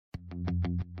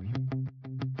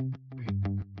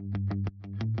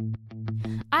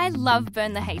I love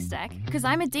Burn the Haystack because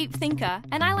I'm a deep thinker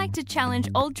and I like to challenge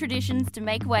old traditions to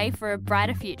make way for a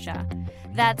brighter future.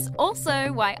 That's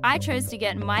also why I chose to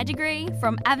get my degree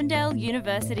from Avondale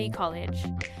University College.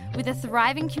 With a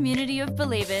thriving community of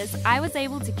believers, I was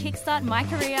able to kickstart my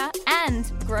career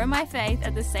and grow my faith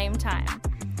at the same time.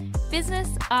 Business,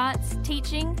 arts,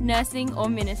 teaching, nursing, or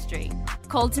ministry.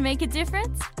 Called to make a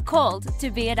difference? Called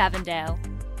to be at Avondale.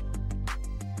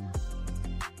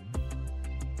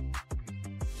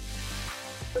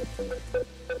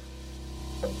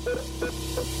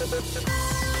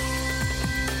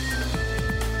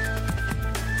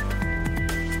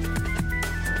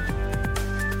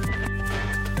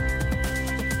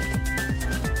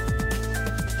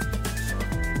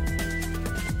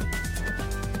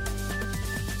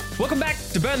 Welcome back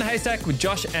to Burn the Haystack with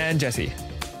Josh and Jesse.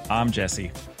 I'm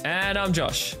Jesse. And I'm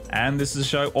Josh. And this is a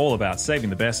show all about saving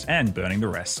the best and burning the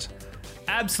rest.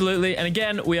 Absolutely. And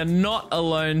again, we are not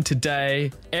alone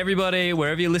today. Everybody,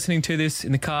 wherever you're listening to this,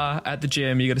 in the car, at the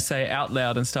gym, you got to say out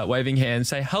loud and start waving hands.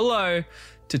 Say hello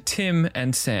to Tim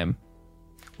and Sam.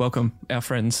 Welcome, our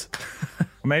friends.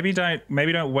 Maybe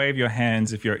don't wave your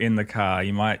hands if you're in the car.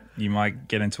 You might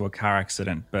get into a car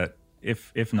accident, but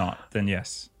if not, then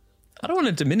yes. I don't want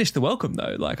to diminish the welcome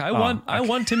though. Like I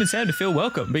want Tim and Sam to feel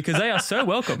welcome because they are so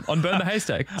welcome on Burn the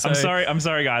Haystack. So. I'm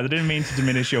sorry guys. I didn't mean to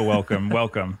diminish your welcome.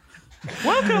 Welcome.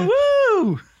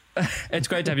 Woo! It's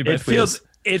great to have you both with us.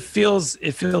 It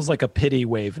feels like a pity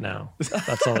wave now.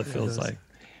 That's all it feels like.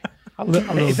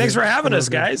 Hey, thanks for having us,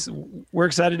 guys. We're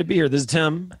excited to be here. This is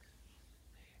Tim.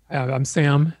 I'm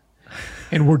Sam,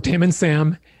 and we're Tim and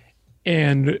Sam,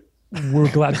 and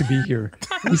we're glad to be here.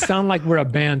 We sound like we're a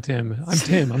band, Tim. I'm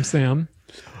Tim. I'm Sam.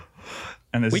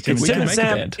 And this is Tim and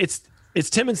Sam. It's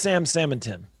Tim and Sam, Sam and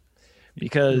Tim,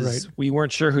 because we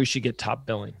weren't sure who should get top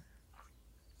billing.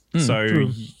 So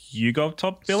true. You got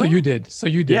top billing? So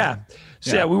you did. Yeah.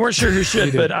 Yeah, we weren't sure who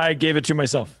should, but I gave it to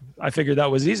myself. I figured that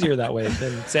was easier that way.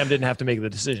 Then Sam didn't have to make the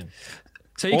decision.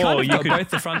 So you kind of got both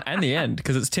the front and the end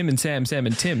because it's Tim and Sam, Sam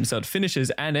and Tim. So it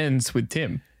finishes and ends with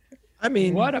Tim. I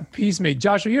mean, what a peacemaker.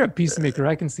 Joshua, you're a peacemaker.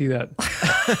 I can see that.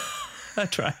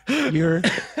 That's right. You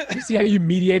see how you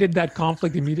mediated that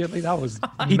conflict immediately? That was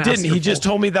He masterful. didn't. He just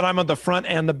told me that I'm on the front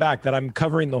and the back, that I'm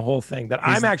covering the whole thing, that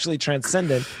I'm actually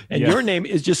transcendent, and your name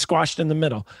is just squashed in the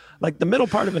middle, like the middle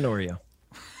part of an Oreo.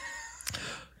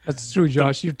 That's true,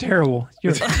 Josh. You're terrible.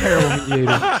 You're a terrible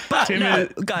mediator.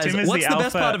 Guys, what's the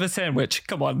best part of a sandwich?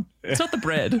 Come on. It's not the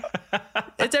bread.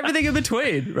 It's everything in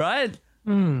between, right?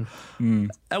 And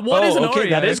what is an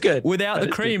Oreo that is good. Without the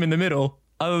cream in the middle,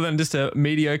 other than just a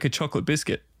mediocre chocolate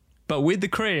biscuit? But with the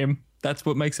cream, that's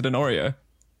what makes it an Oreo.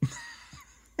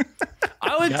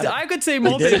 I could see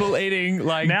more people eating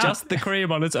just the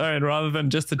cream on its own rather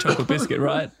than just the chocolate biscuit,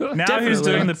 right? Now who's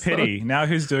doing the pity? Now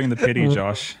who's doing the pity,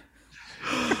 Josh?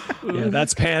 Yeah,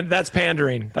 that's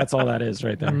pandering. That's all that is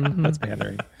right there. That's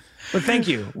pandering. But thank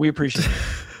you. We appreciate it.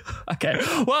 Okay.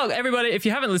 Well, everybody, if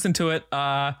you haven't listened to it,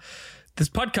 this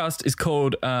podcast is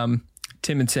called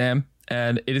Tim and Sam,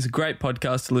 and it is a great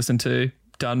podcast to listen to,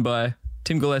 done by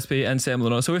Tim Gillespie and Sam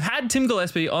Lenore. So we've had Tim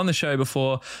Gillespie on the show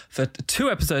before for 2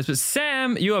 episodes, but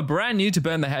Sam, you are brand new to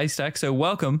Burn the Haystack, so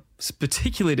welcome,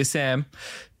 particularly to Sam,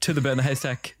 to the Burn the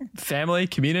Haystack family,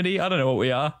 community. I don't know what we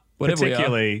are. Whatever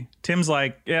Particularly, we are. Tim's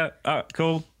like, yeah,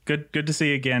 cool, good to see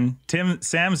you again.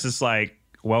 Sam's just like,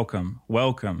 welcome.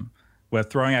 We're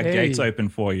throwing our gates open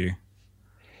for you.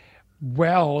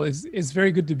 Well, it's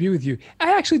very good to be with you.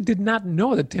 I actually did not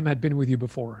know that Tim had been with you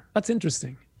before. That's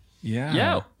interesting. Yeah.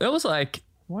 Yeah, it was like,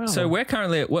 wow. So we're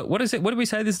currently at, what is it? What did we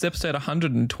say? This is episode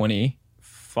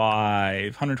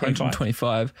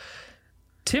 125.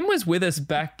 Tim was with us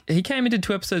back, he came into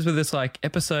 2 episodes with us, like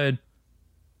episode...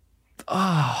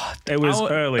 it was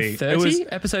early. 30? It was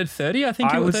episode 30, I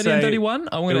think. I would 30 say and 31.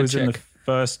 I'm going to check. In the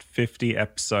first 50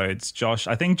 episodes.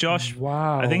 I think Josh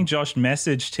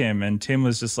messaged him, and Tim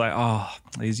was just like, "Oh,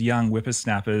 these young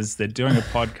whippersnappers, they're doing a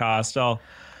podcast.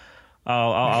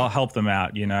 I'll help them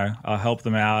out. You know, I'll help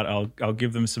them out. I'll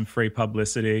give them some free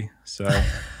publicity." So,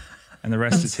 and the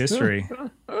rest is history.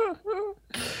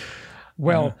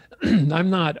 Well, I'm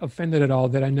not offended at all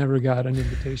that I never got an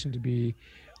invitation to be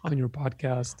on your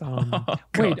podcast.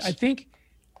 Wait, I think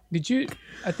you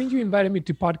invited me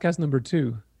to podcast number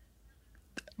 2.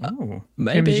 Oh,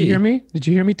 maybe. Tim, did you hear me? Did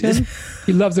you hear me, Tim?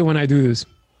 He loves it when I do this.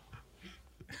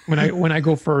 When I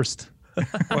go first.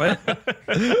 What?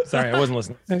 Sorry, I wasn't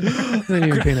listening. I wasn't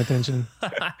even paying attention.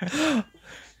 Sorry,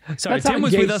 That's how Tim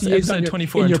was with us engaged he is episode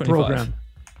 24 in and your 25. program.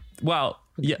 Well,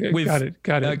 yeah,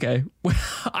 got it. Okay,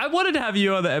 I wanted to have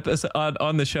you on the episode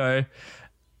on the show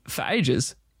for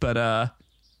ages, but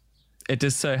it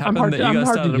just so happened that you guys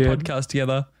started a podcast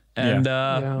together, and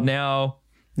now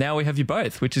we have you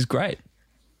both, which is great.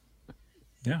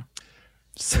 Yeah.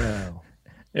 So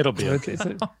it'll be okay.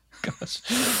 Gosh.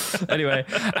 Anyway,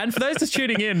 and for those just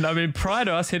tuning in, I mean, prior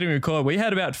to us hitting record, we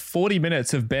had about 40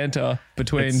 minutes of banter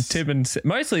between Tim and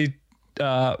mostly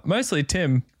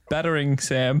Tim battering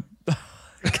Sam.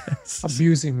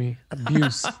 Abusing me.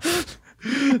 Abuse.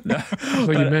 No, that's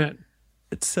what you meant.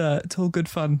 It's all good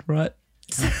fun, right?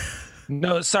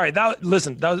 No, sorry.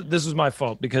 This was my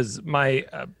fault because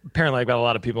apparently I've got a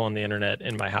lot of people on the internet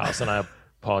in my house, and I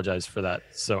apologize for that.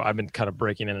 So I've been kind of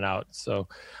breaking in and out. So,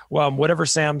 whatever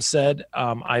Sam said,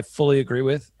 I fully agree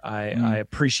with. I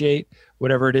appreciate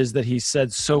whatever it is that he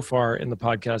said so far in the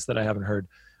podcast that I haven't heard.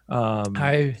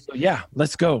 So yeah,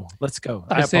 let's go.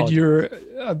 I said you're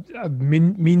a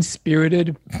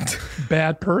mean-spirited,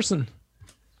 bad person.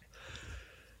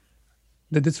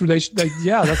 That this relation, I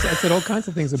said all kinds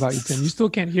of things about you, Tim. You still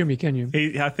can't hear me, can you?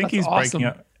 I think he's awesome.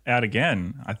 Breaking out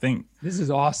again. I think this is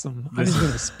awesome. I'm just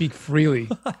going to speak freely.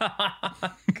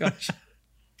 Gosh,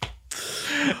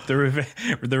 the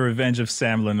revenge of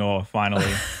Sam Lenore.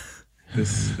 Finally,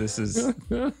 this is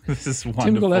wonderful.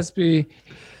 Tim Gillespie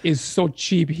is so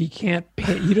cheap. He can't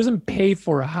pay. He doesn't pay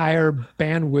for a higher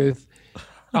bandwidth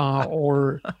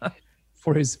or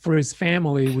for his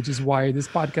family, which is why this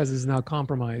podcast is now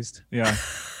compromised. Yeah.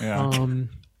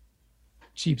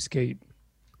 Cheapskate.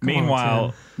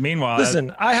 Meanwhile,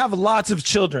 listen, I have lots of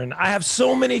children. I have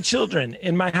so many children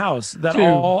in my house that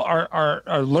all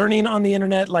are learning on the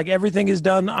internet. Like everything is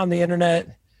done on the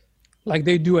internet. Like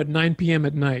they do at 9 p.m.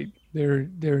 at night. They're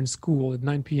in school at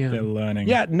 9 p.m. They're learning.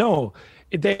 Yeah, no.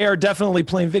 They are definitely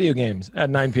playing video games at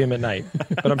 9 p.m. at night,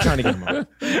 but I'm trying to get them up.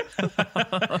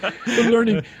 They're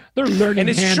learning, and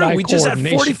it's true. We just had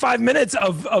 45 minutes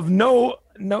of no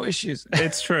issues.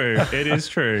 It's true. It is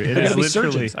true. It is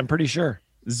literally. Surgeons, I'm pretty sure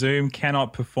Zoom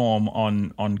cannot perform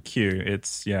on cue.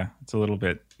 It's a little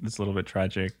bit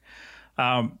tragic.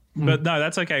 But no,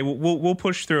 that's okay. We'll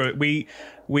push through it. We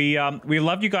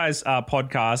love you guys'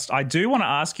 podcast. I do want to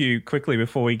ask you quickly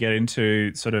before we get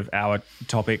into sort of our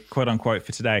topic, quote unquote,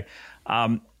 for today.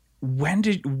 When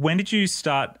did you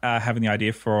start having the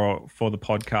idea for the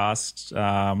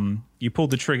podcast? You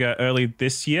pulled the trigger early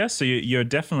this year, so you're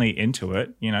definitely into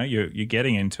it. You know, you're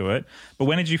getting into it. But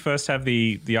when did you first have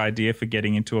the idea for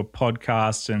getting into a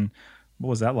podcast, and what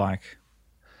was that like?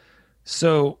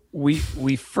 So we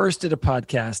first did a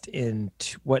podcast in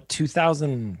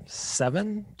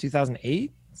 2007,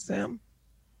 2008, Sam?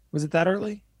 Was it that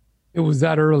early? It was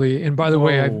that early. And by the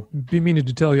way, I've been meaning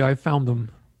to tell you, I found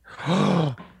them.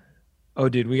 Oh,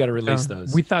 dude, we got to release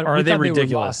those. Are they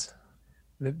ridiculous?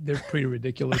 They're pretty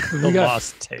ridiculous.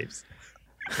 Lost tapes.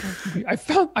 I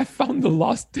found the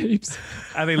lost tapes.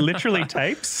 Are they literally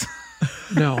tapes?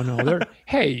 No, they're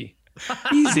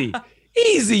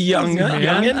Easy,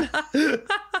 youngin.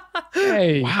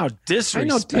 Hey, wow,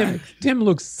 disrespect. I know Tim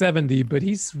looks 70, but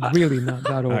he's really not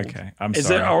that old. Okay, I'm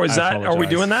sorry. Are we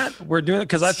doing that? We're doing it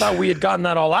because I thought we had gotten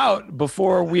that all out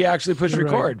before we actually pushed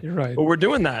record. You're right. But we're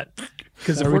doing that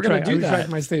because if we're going to do that,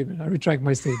 I retract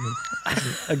my statement.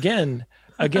 Again,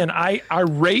 I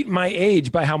rate my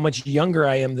age by how much younger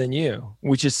I am than you,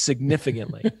 which is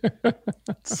significantly.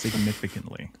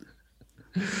 Significantly.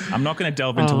 I'm not going to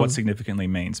delve into what significantly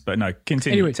means, but no,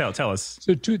 continue. Anyway, tell us.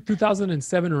 So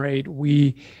 2007 or 8,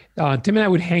 we Tim and I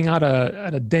would hang out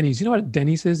at a Denny's. You know what a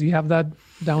Denny's is? You have that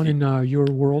down in your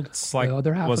world? It's like,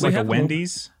 was like a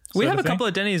Wendy's? We have a couple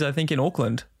of Denny's, I think, in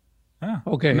Auckland. Oh.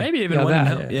 Okay. Maybe even one.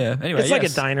 Anyway, it's like a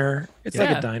diner. It's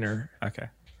like a diner. Okay.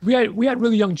 We had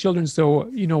really young children, so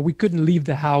we couldn't leave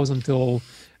the house until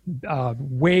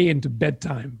way into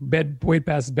bedtime, way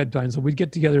past bedtime. So we'd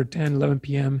get together at 10, 11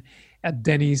 p.m. at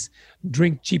Denny's,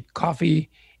 drink cheap coffee,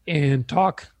 and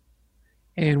talk.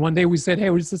 And one day we said, hey,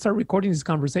 let's start recording these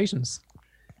conversations.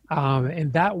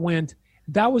 And that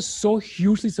was so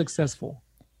hugely successful.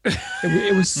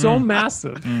 It was so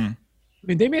massive. I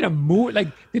mean, they made a movie. Like,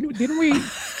 didn't we?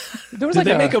 Did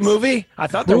they make a movie? I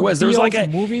thought there was. There was like a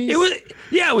movie. It was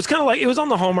kind of like, it was on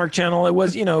the Hallmark Channel. It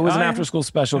was, it was an after school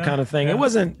special kind of thing. It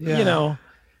wasn't,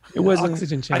 it wasn't.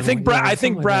 Oxygen Channel. I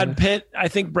think Brad Pitt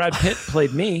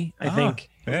played me. I think.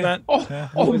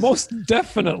 Most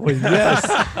definitely. Yes.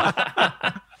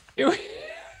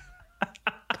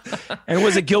 And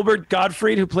was it Gilbert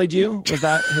Gottfried who played you? Was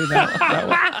that who that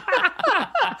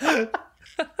was?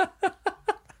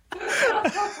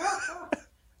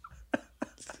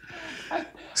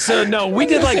 So no, we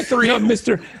did like 3. No,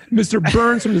 Mr.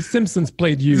 Burns from The Simpsons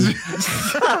played you.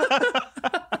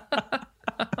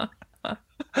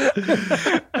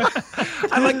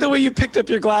 I like the way you picked up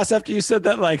your glass after you said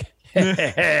that. Like,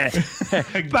 by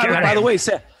the way,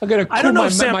 Sam, I'm gonna I don't know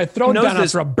if Sam my throat knows down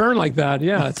this. after a burn like that.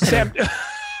 Yeah, it's Sam.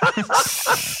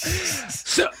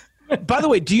 So, by the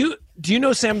way, do you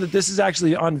know, Sam, that this is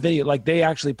actually on video? Like they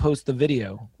actually post the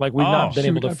video. Like we've not been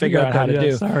able to figure out how to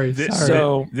do. Sorry.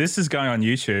 So This is going on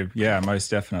YouTube. Yeah, most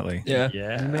definitely. Yeah.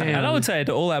 man. And I would say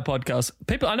to all our podcasts,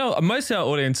 people, I know most of our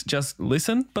audience just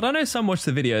listen, but I know some watch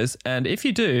the videos. And if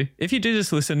you do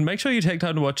just listen, make sure you take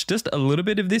time to watch just a little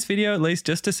bit of this video, at least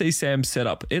just to see Sam's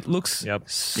setup. It looks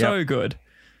so good.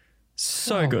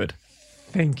 So good.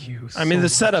 Thank you. I mean, the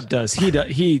setup does. He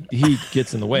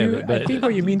gets in the way of it. But I think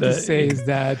what you mean to say is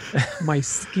that my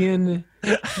skin,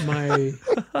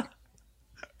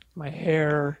 my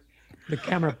hair, the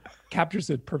camera captures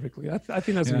it perfectly. I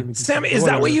think that's what you mean to Sam, say. is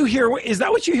that what Whatever. you hear? Is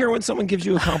that what you hear when someone gives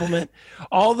you a compliment?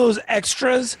 All those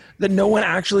extras that no one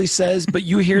actually says, but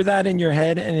you hear that in your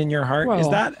head and in your heart. Well, Is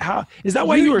that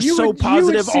why you were so would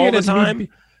positive see all it the as me time?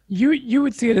 you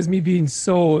would see it as me being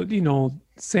so,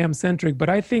 Sam centric, but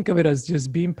I think of it as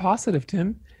just being positive,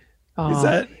 Tim. Is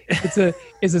that?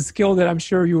 It's a skill that I'm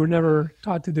sure you were never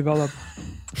taught to develop.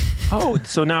 Oh,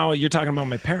 so now you're talking about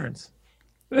my parents.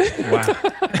 Wow.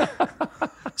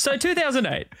 So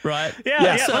 2008, right?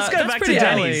 Yeah, So let's go that's back to pretty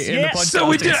early Denny's. in the Yes. podcasting So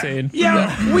we did, scene.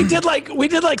 we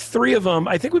did like 3 of them.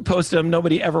 I think we posted them.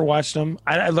 Nobody ever watched them.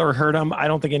 I never heard them. I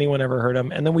don't think anyone ever heard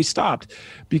them. And then we stopped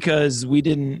because we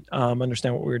didn't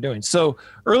understand what we were doing. So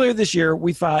earlier this year,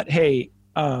 we thought, hey,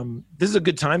 this is a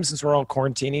good time since we're all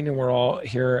quarantining and we're all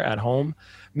here at home.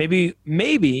 Maybe,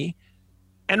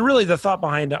 and really the thought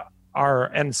behind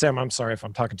and Sam, I'm sorry if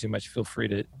I'm talking too much. Feel free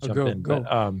to jump in.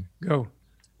 Go.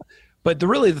 But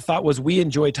the thought was we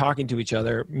enjoy talking to each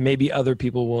other. Maybe other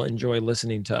people will enjoy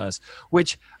listening to us,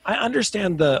 which I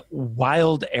understand the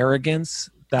wild arrogance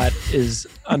that is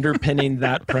underpinning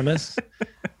that premise.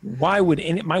 Why would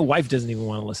my wife doesn't even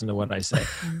want to listen to what I say,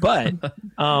 but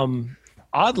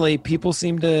oddly, people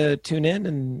seem to tune in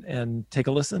and take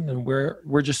a listen, and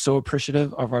we're just so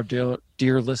appreciative of our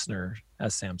dear listener,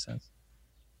 as Sam says.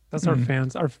 That's our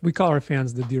fans. We call our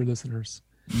fans the dear listeners,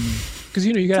 because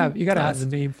you gotta have the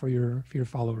name for your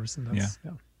followers, and that's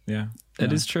Yeah.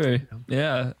 It is true.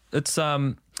 Yeah. It's I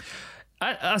mean,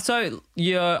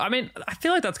 I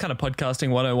feel like that's kind of podcasting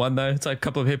 101 though. It's like a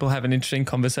couple of people have an interesting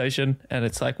conversation and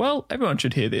it's like, well, everyone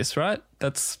should hear this, right?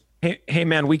 That's Hey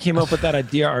man, we came up with that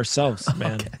idea ourselves,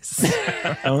 man.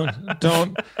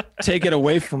 Don't take it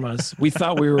away from us. We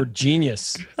thought we were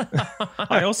genius.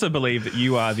 I also believe that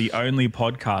you are the only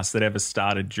podcast that ever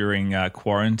started during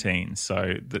quarantine.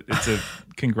 So it's a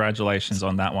congratulations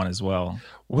on that one as well.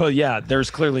 Well, yeah,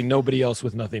 there's clearly nobody else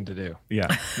with nothing to do.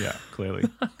 Yeah, clearly.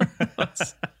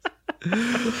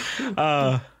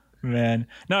 Man.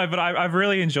 No, but I've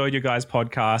really enjoyed your guys'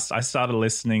 podcast. I started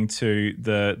listening to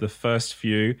the first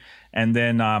few, and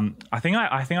then I think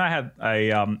I had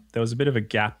there was a bit of a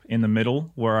gap in the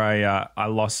middle where I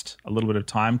lost a little bit of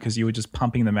time because you were just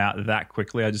pumping them out that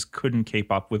quickly. I just couldn't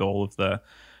keep up with all of the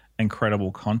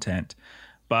incredible content.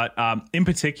 But in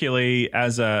particularly I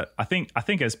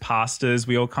think as pastors,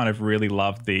 we all kind of really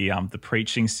loved the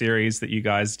preaching series that you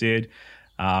guys did.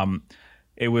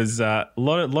 It was a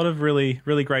lot of really,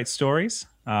 really great stories.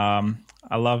 I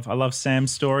love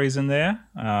Sam's stories in there.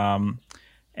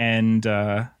 And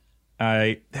there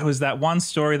was that one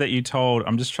story that you told.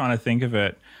 I'm just trying to think of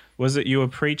it. Was it you were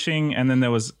preaching and then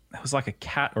there was like a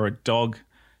cat or a dog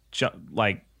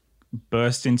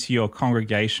burst into your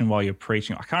congregation while you're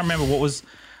preaching? I can't remember what was.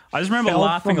 I just remember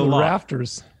laughing a lot.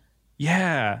 Rafters.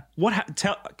 Yeah.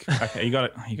 Okay, you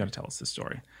got to tell us this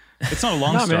story. It's not a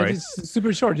long story. Man, it's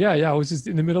super short. Yeah. I was just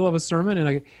in the middle of a sermon,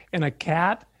 and a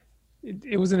cat.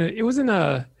 It was in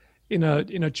a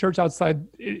church outside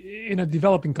in a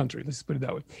developing country. Let's put it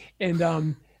that way. And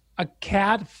a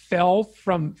cat fell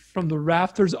from the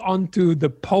rafters onto the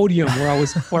podium where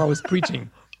I was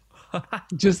preaching.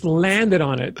 Just landed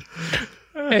on it,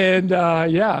 and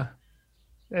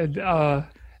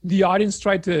the audience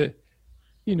tried to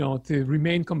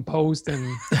remain composed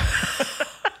and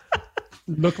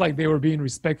look like they were being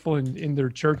respectful in their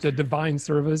church, a divine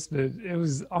service. But it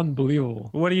was unbelievable.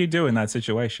 What do you do in that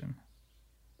situation?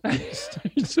 I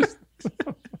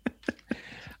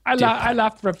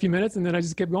laughed for a few minutes and then I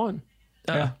just kept going.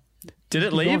 Did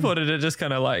it leave or did it just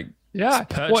kind of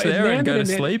perch it there and go to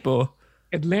landed sleep? Or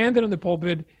it landed on the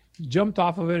pulpit, jumped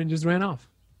off of it, and just ran off.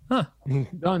 Huh.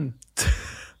 Done.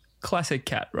 Classic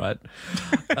cat, right?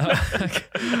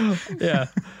 Yeah.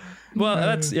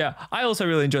 Well, I also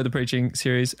really enjoyed the preaching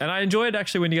series, and I enjoyed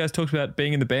actually when you guys talked about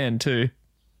being in the band too.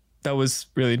 That was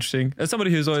really interesting. As somebody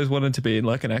who's always wanted to be in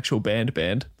like an actual band,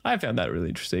 I found that really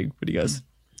interesting. What do you guys?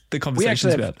 The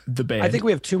conversations about the band. I think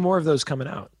we have 2 more of those coming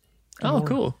out. Oh,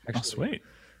 cool. Oh, sweet.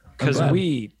 Because glad.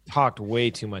 we talked way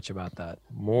too much about that,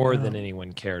 more than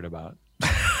anyone cared about.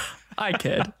 I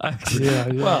cared. Yeah, yeah.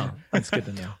 Well, that's good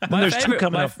to know. And My there's two favorite-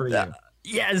 coming my- up for you.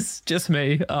 Yes, just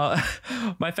me.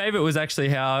 My favorite was actually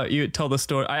how you told the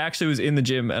story. I actually was in the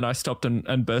gym and I stopped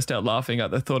and burst out laughing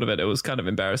at the thought of it. It was kind of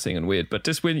embarrassing and weird. But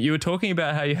just when you were talking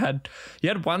about how you had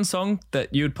one song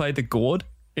that you would play the gourd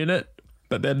in it,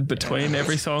 but then between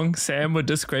every song, Sam would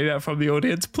just scream out from the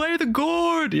audience, "Play the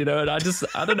gourd," and I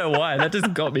don't know why. That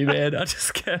just got me, man. I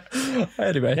just can't.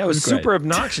 Anyway, That was great. super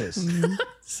obnoxious.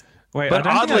 Wait, But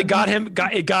I don't oddly, think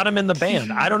it got him in the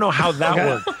band. I don't know how that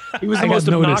worked. He was the I got most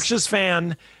noticed.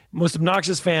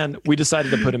 obnoxious fan. We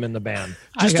decided to put him in the band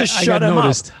just I to shut got him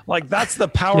noticed. up. Like that's the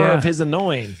power Yeah. of his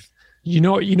annoying. You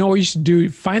know what you should do?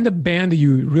 Find a band that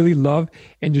you really love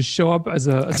and just show up as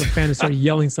a fan and start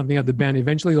yelling something at the band.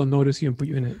 Eventually they'll notice you and put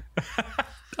you in it.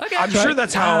 Okay, I'm sure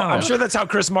that's how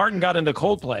Chris Martin got into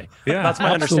Coldplay. Yeah. That's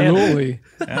my understanding. Absolutely.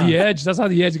 The Edge. That's how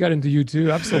the Edge got into you too.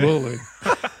 Absolutely.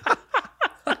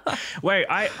 Wait,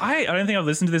 I don't think I've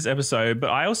listened to this episode,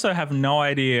 but I also have no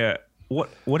idea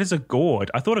what is a gourd.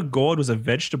 I thought a gourd was a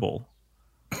vegetable.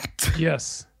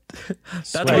 Yes.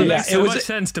 That's Well, what yeah, makes it so was- much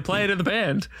sense to play it in the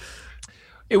band.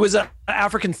 It was an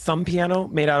African thumb piano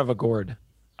made out of a gourd.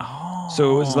 Oh.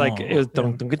 So it was like it was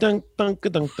dunk dunk dunk dunk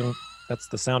dunk dunk. That's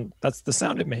the sound. That's the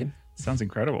sound it made. Sounds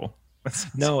incredible.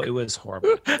 No, it was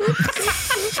horrible.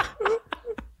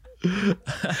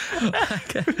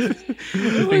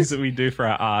 The things that we do for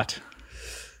our art.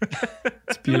 It's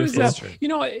It was, beautiful.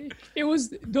 it was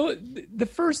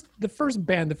the first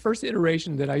band, the first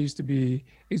iteration that I used to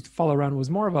follow around was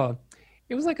more of a.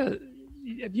 It was like a.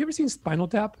 Have you ever seen Spinal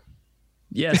Tap?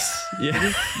 Yes.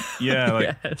 Yeah. Yeah,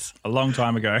 like Yes. a long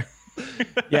time ago.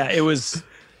 Yeah, it was.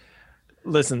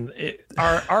 Listen,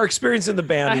 our experience in the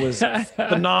band was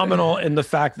phenomenal in the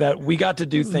fact that we got to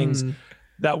do things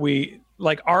that we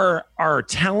like. Our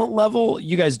talent level.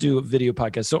 You guys do a video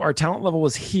podcast, so our talent level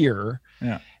was here.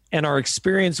 Yeah. And our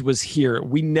experience was here.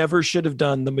 We never should have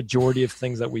done the majority of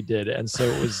things that we did. And so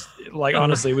it was like,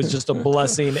 honestly, it was just a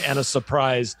blessing and a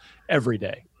surprise every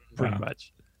day, pretty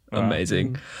much.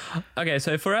 Amazing. Okay,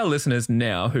 so for our listeners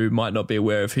now who might not be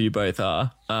aware of who you both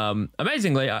are,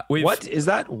 amazingly, we've What is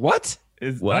that? What?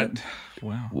 Is What? that-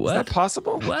 wow. Is that what?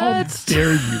 possible? How What?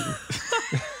 dare you?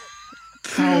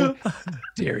 How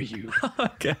dare you?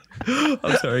 Okay.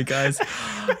 I'm sorry, guys.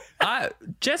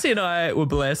 Jesse and I were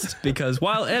blessed because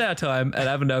while at our time at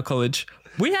Avondale College,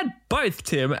 we had both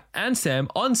Tim and Sam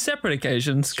on separate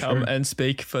occasions come and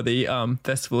speak for the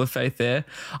Festival of Faith there.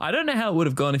 I don't know how it would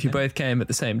have gone if you both came at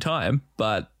the same time,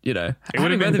 but, It would have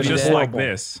having both been of you just there- like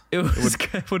this. it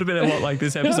would have been a lot like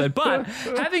this episode, but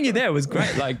having you there was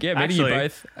great. Like, yeah, meeting you Actually,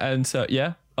 both. And so,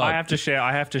 yeah. Oh, I have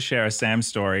to share a Sam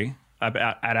story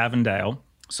about at Avondale.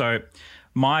 So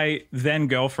my then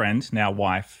girlfriend, now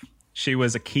wife, she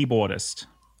was a keyboardist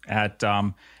at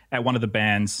one of the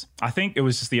bands. I think it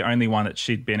was just the only one that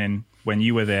she'd been in when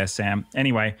you were there, Sam.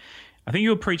 Anyway, I think you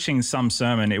were preaching some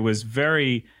sermon. It was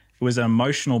an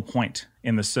emotional point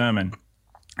in the sermon.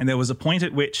 And there was a point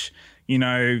at which,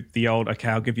 the old, okay,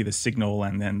 I'll give you the signal,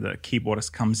 and then the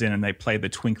keyboardist comes in and they play the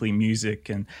twinkly music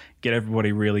and get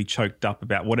everybody really choked up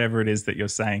about whatever it is that you're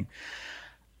saying.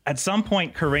 At some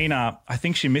point, Karina, I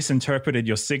think she misinterpreted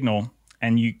your signal,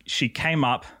 and she came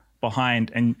up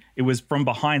behind, and it was from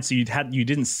behind, so you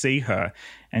didn't see her,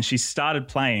 and she started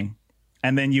playing.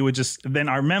 And then then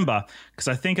I remember, because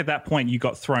I think at that point you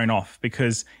got thrown off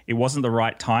because it wasn't the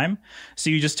right time. So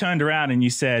you just turned around and you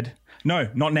said, "No,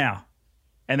 not now."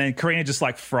 And then Karina just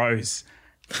like froze,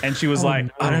 and she was like,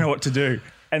 "I don't know what to do."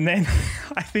 And then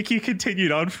I think you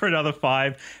continued on for another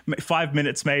 5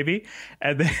 minutes maybe.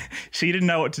 And then she didn't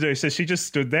know what to do. So she just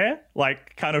stood there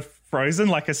like kind of frozen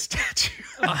like a statue.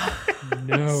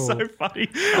 No. So funny.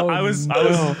 Oh, I was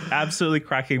absolutely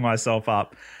cracking myself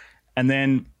up. And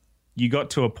then you got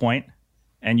to a point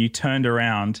and you turned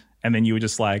around and then you were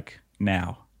just like,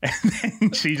 "Now." And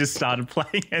then she just started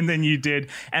playing and then you did.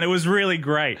 And it was really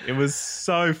great. It was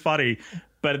so funny.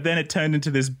 But then it turned into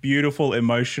this beautiful,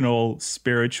 emotional,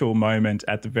 spiritual moment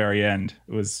at the very end.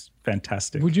 It was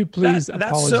fantastic. Would you please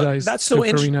apologize to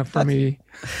Karina for me,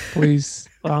 please?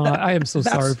 I am so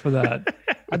sorry for that.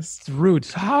 That's rude.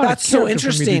 That's so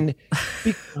interesting.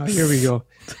 Here we go.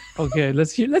 Okay,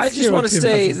 let's hear. I just want to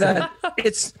say that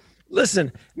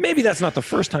listen, maybe that's not the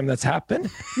first time that's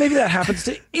happened. Maybe that happens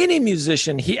to any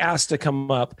musician he asks to come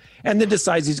up and then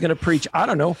decides he's going to preach, I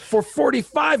don't know, for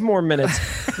 45 more minutes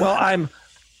while I'm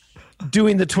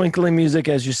doing the twinkling music,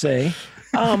 as you say.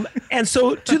 And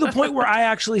so to the point where I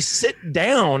actually sit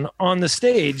down on the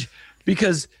stage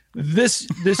because this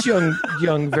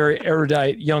young, very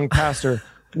erudite young pastor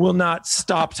will not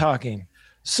stop talking.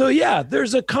 So yeah,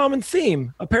 there's a common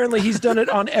theme. Apparently, he's done it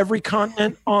on every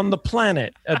continent on the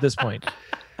planet at this point.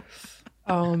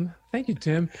 Thank you,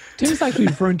 Tim. Tim's actually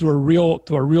referring to a real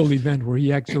event where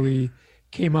he actually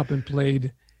came up and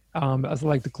played. As I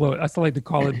like to call it, the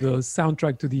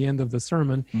soundtrack to the end of the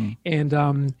sermon. And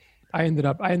I ended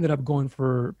up going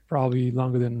for probably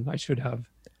longer than I should have.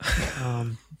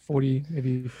 40,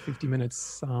 maybe 50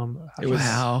 minutes.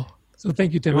 Wow. So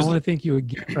thank you, Tim. I want to thank you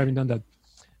again for having done that.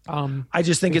 I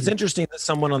just think it's interesting that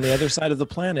someone on the other side of the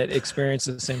planet experienced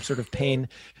the same sort of pain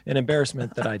and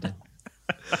embarrassment that I did.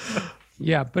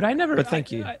 Yeah, but I never. But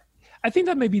thank you. I think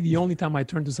that may be the only time I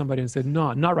turned to somebody and said,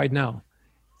 "No, not right now."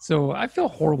 So I feel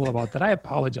horrible about that. I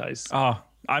apologize. Oh,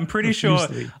 I'm pretty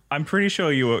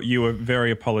sure you were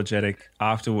very apologetic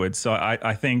afterwards. So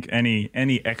I think any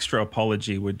extra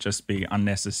apology would just be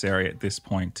unnecessary at this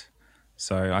point.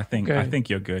 So I think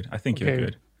you're good. I think you're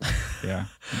good. Yeah.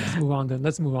 Let's move on then.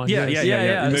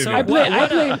 Yeah. So I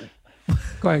blame.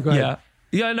 Go ahead.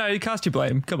 Yeah, no, you cast your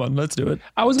blame. Come on, let's do it.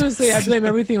 I was going to say I blame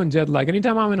everything on jet lag.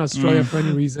 Anytime I'm in Australia for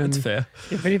any reason, That's fair.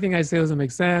 If anything I say doesn't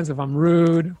make sense, if I'm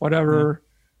rude, whatever,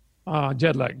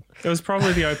 jet lag. It was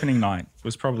probably the opening night. It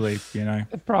was probably,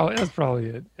 That's probably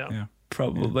it. Yeah.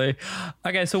 Probably.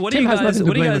 Okay, so what Tim do you guys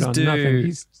do Nothing.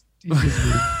 He's just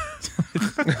rude.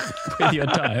 with your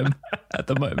time at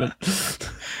the moment?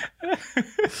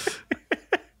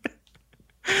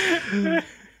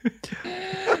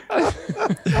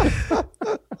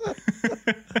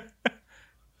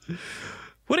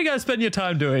 What do you guys spend your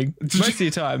time doing? Most of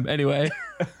your time, anyway.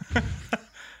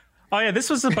 Oh, yeah, this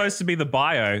was supposed to be the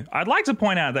bio. I'd like to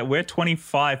point out that we're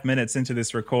 25 minutes into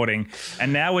this recording,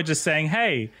 and now we're just saying,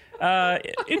 hey,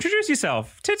 introduce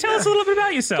yourself. Tell us a little bit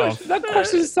about yourself. Gosh, that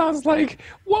question sounds like,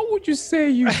 what would you say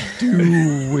you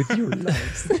do with your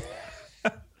life?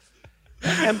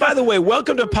 And by the way,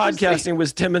 welcome to Podcasting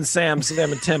with Tim and Sam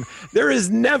and Tim. There is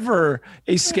never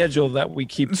a schedule that we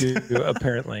keep to,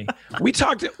 apparently. We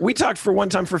talked for one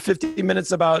time for 50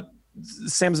 minutes about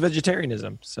Sam's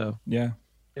vegetarianism. So Yeah.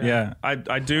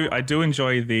 I do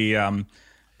enjoy the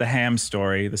ham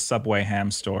story, the Subway ham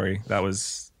story. That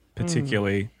was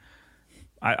particularly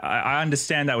I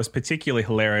understand that was particularly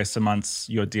hilarious amongst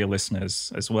your dear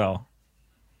listeners as well.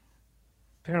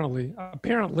 Apparently,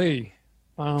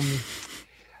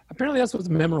 that's what's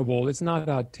memorable. It's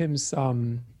not Tim's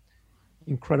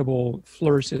incredible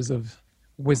flourishes of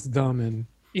wisdom and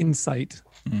insight.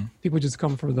 People just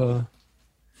come for the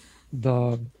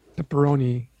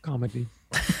pepperoni comedy.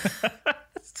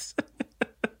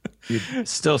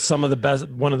 Still one of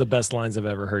the best lines I've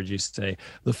ever heard you say.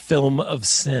 The film of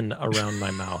sin around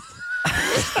my mouth.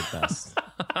 Just the best.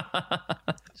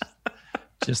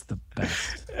 Just the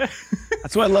best.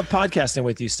 That's why I love podcasting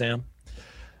with you, Sam.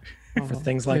 For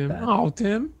things like that. Oh,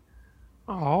 Tim.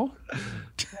 Oh,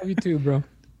 love you too, bro.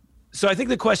 So I think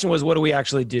the question was, what do we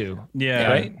actually do? Yeah.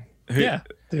 Right? Who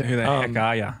the heck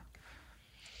are ya?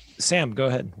 Sam, go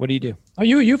ahead. What do you do? Oh,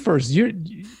 you first. You.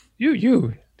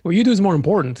 What you do is more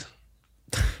important.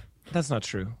 That's not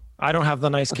true. I don't have the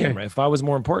nice camera. If I was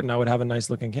more important, I would have a nice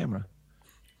looking camera.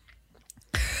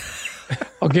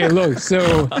 Okay, look.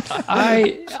 So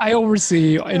I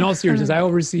oversee, in all seriousness, I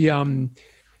oversee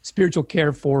spiritual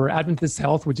care for Adventist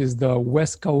Health, which is the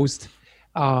West Coast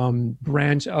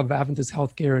branch of Adventist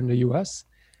Healthcare in the U.S.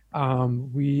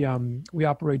 We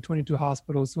operate 22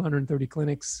 hospitals, 230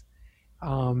 clinics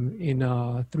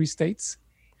in 3 states,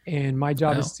 and my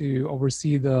job is to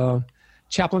oversee the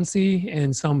chaplaincy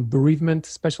and some bereavement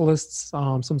specialists,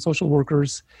 some social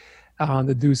workers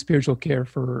that do spiritual care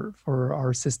for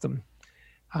our system.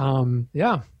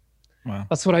 Wow,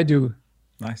 that's what I do.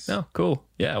 Nice. Oh, cool.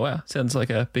 Yeah, wow. Sounds like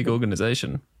a big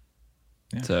organization.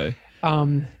 Yeah. So,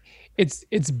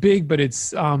 it's big, but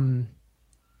it's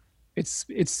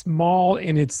small,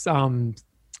 and it's and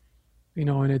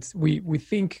it's we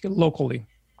think locally.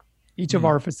 Each of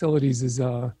our facilities is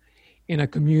in a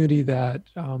community that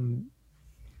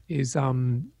is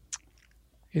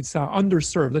it's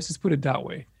underserved. Let's just put it that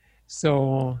way.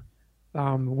 So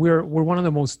we're one of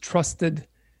the most trusted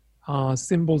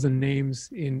symbols and names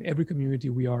in every community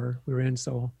we're in.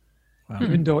 So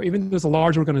even though it's a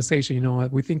large organization,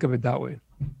 we think of it that way.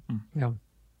 Yeah.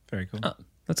 Very cool. Oh,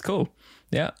 that's cool.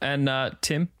 Yeah. And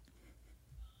Tim?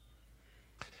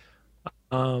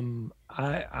 I'm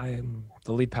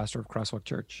the lead pastor of Crosswalk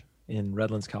Church in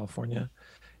Redlands, California.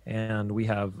 And we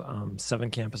have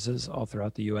 7 campuses all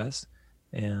throughout the U.S.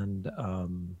 And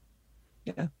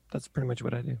that's pretty much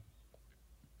what I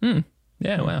do.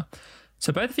 Yeah, wow.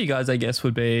 So both of you guys, I guess,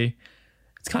 would be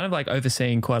it's kind of like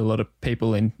overseeing quite a lot of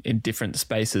people in different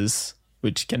spaces,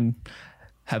 which can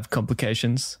have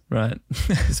complications, right?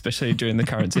 Especially during the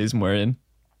current season we're in.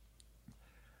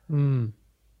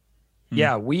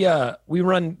 Yeah, we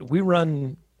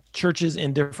run churches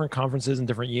in different conferences and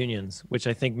different unions, which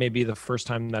I think may be the first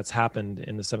time that's happened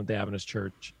in the Seventh-day Adventist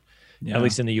Church, at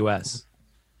least in the U.S.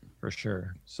 for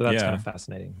sure. So that's kind of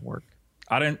fascinating work.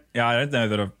 I don't know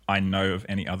that I know of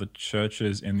any other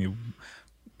churches in the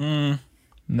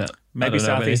No, maybe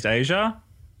Southeast Asia,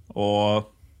 or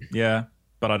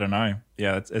but I don't know.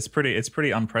 Yeah, it's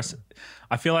pretty unprecedented.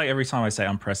 I feel like every time I say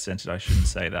unprecedented, I shouldn't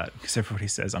say that because everybody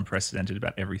says unprecedented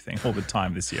about everything all the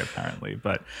time this year, apparently.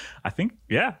 But I think,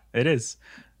 it is.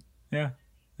 Yeah.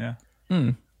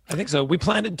 I think so. We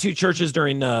planted 2 churches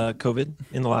during COVID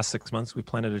in the last 6 months. We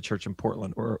planted a church in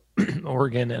Portland,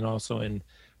 Oregon, and also in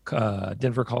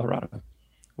Denver, Colorado.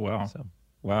 Wow. So.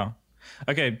 Wow.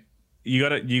 Okay, you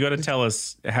gotta tell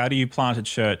us, how do you plant a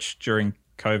church during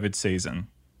COVID season?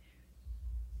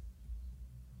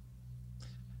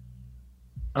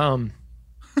 You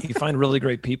find really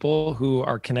great people who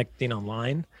are connecting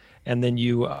online, and then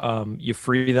you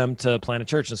free them to plant a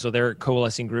church. And so they're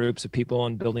coalescing groups of people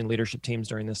and building leadership teams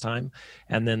during this time.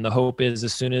 And then the hope is,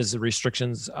 as soon as the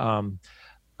restrictions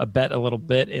abet a little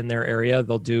bit in their area,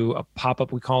 they'll do a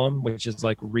pop-up, we call them, which is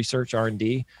like research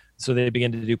R&D. So they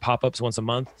begin to do pop-ups once a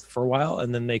month for a while,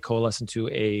 and then they coalesce into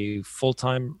a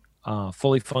full-time,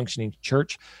 fully functioning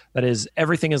church. That is,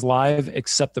 everything is live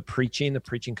except the preaching. The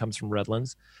preaching comes from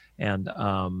Redlands. And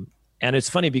it's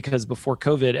funny because before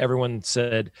COVID, everyone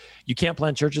said, you can't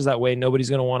plant churches that way. Nobody's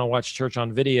going to want to watch church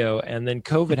on video. And then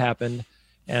COVID happened.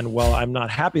 And while I'm not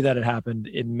happy that it happened,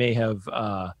 it may have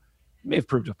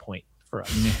proved a point for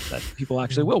us that people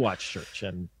actually will watch church.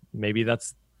 And maybe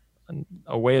that's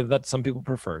a way that some people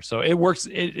prefer. So it works.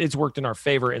 It's worked in our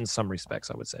favor in some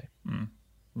respects, I would say.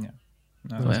 Yeah.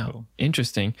 No, Wow. cool.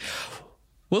 Interesting.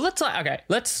 Well, let's talk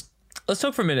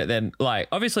for a minute then. Like,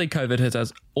 obviously COVID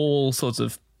has all sorts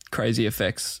of crazy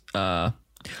effects.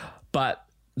 But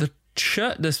the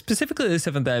church, specifically the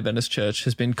Seventh-day Adventist Church,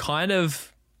 has been kind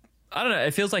of, I don't know,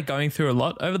 it feels like going through a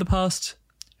lot over the past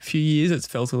few years. It's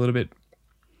felt a little bit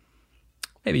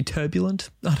maybe turbulent.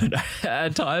 I don't know.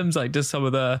 At times, like just some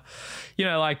of the,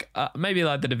 maybe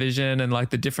like the division and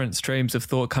like the different streams of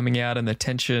thought coming out and the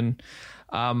tension.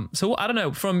 So I don't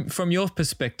know, from your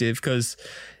perspective, because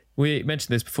we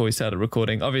mentioned this before we started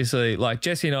recording. Obviously, like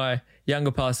Jesse and I,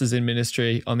 younger pastors in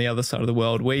ministry on the other side of the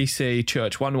world, we see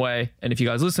church one way. And if you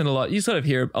guys listen a lot, you sort of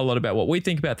hear a lot about what we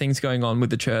think about things going on with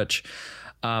the church.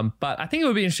 But I think it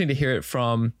would be interesting to hear it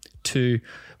from 2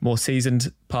 more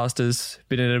seasoned pastors,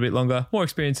 been in it a bit longer, more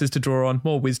experiences to draw on,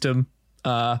 more wisdom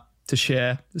to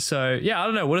share. So, I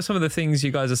don't know. What are some of the things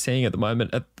you guys are seeing at the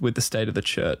moment with the state of the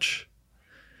church?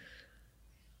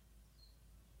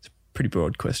 It's a pretty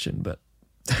broad question, but...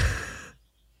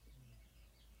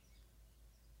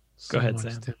 Go ahead, much,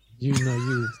 Sam. Tim.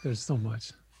 There's so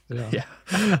much. Yeah,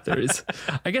 there is.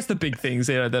 I guess the big things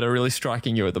that are really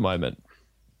striking you at the moment.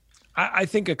 I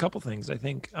think a couple things. I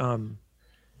think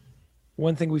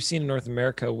one thing we've seen in North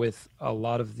America with a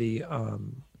lot of the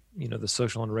the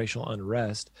social and racial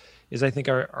unrest is, I think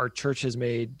our church has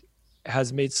made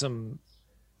some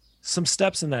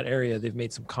steps in that area. They've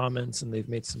made some comments and they've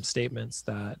made some statements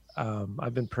that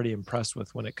I've been pretty impressed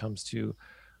with when it comes to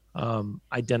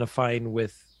identifying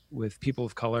with people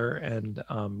of color and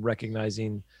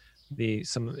recognizing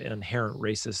some inherent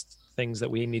racist things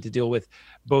that we need to deal with,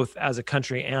 both as a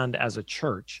country and as a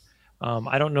church.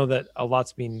 I don't know that a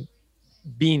lot's being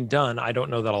done. I don't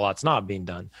know that a lot's not being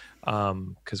done,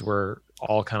 because we're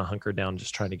all kind of hunkered down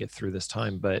just trying to get through this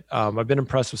time. But I've been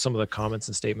impressed with some of the comments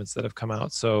and statements that have come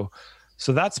out. So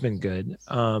that's been good.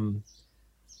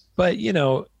 But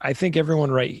I think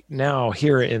everyone right now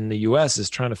here in the U.S. is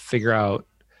trying to figure out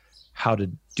how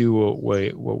to do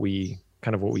what we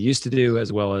used to do,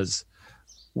 as well as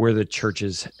where the church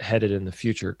is headed in the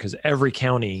future. Because every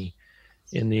county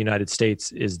in the United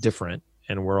States is different,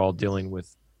 and we're all dealing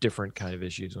with different kind of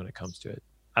issues when it comes to it.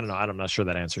 I don't know. I'm not sure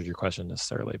that answers your question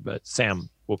necessarily, but Sam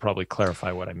will probably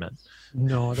clarify what I meant.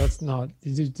 No, that's not.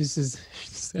 This is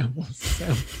Sam will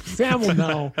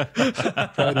now.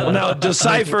 Well, now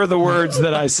decipher the words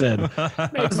that I said.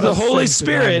 The Holy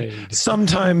Spirit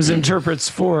sometimes interprets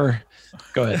for.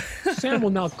 Go ahead. Sam will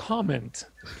now comment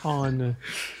on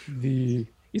the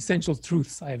essential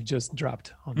truths I have just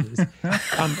dropped on this.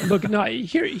 Look, no.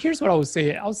 Here's what I will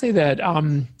say. I'll say that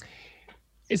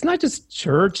it's not just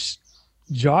church,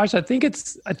 Josh. I think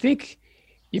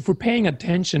if we're paying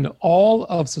attention, all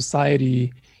of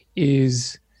society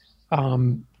is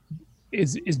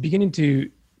beginning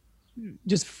to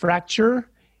just fracture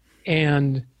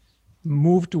and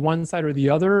move to one side or the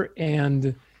other.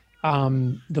 And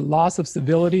the loss of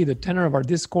civility, the tenor of our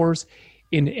discourse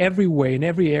in every way, in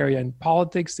every area, in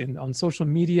politics, on social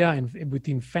media, and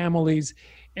within families,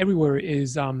 everywhere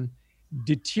is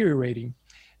deteriorating.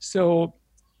 So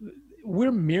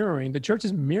the church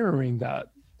is mirroring that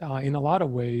in a lot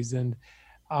of ways. And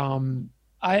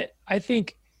I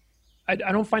think I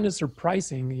don't find it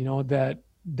surprising,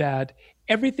 that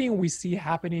everything we see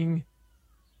happening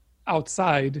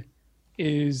outside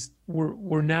is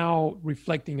we're now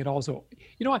reflecting it also.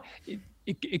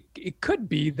 It could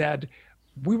be that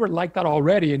we were like that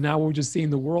already, and now we're just seeing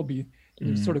the world be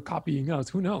sort of copying us.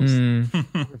 Who knows?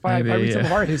 If I read some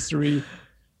of our history,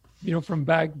 from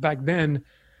back then,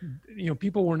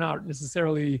 people were not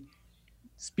necessarily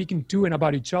speaking to and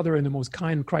about each other in the most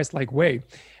kind, Christ-like way.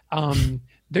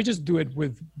 They just do it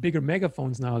with bigger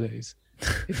megaphones nowadays.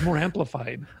 It's more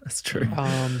amplified. That's true.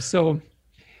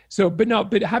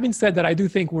 But having said that, I do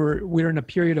think we're in a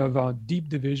period of deep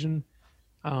division.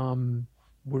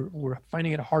 We're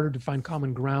finding it harder to find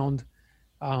common ground.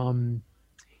 And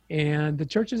the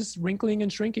church is wrinkling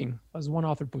and shrinking, as one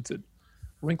author puts it,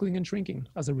 wrinkling and shrinking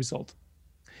as a result.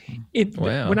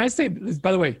 Wow. When I say,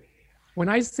 by the way, when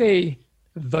I say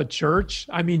the church,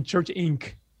 I mean Church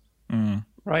Inc.,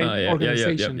 right?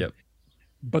 Organization. Yep.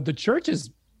 But the church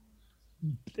is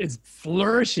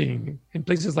flourishing in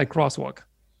places like Crosswalk.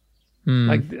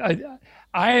 Like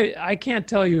I can't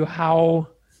tell you how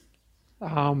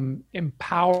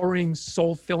empowering,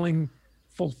 fulfilling,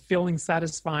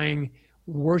 satisfying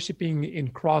worshiping in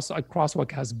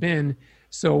Crosswalk has been.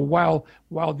 So while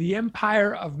the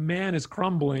empire of man is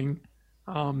crumbling,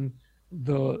 the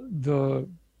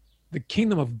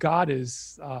kingdom of God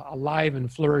is alive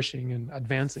and flourishing and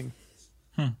advancing.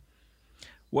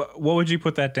 What would you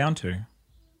put that down to?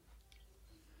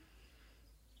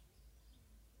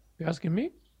 You asking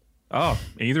me? Oh,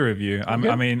 either of you. Okay.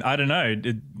 I mean, I don't know.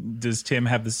 Does Tim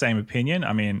have the same opinion?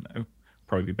 I mean, it'd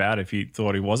probably be bad if he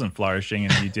thought he wasn't flourishing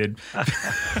and he did. But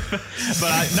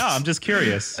I'm just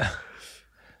curious.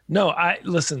 No, I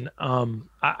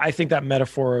think that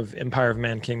metaphor of empire of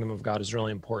man, kingdom of God is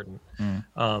really important.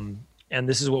 And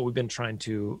this is what we've been trying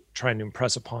to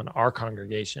impress upon our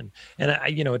congregation. And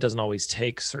it doesn't always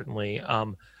take, certainly.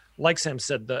 Like Sam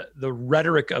said, the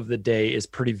rhetoric of the day is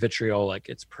pretty vitriolic.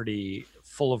 It's pretty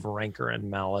full of rancor and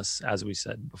malice, as we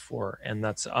said before. And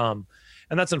that's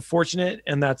unfortunate.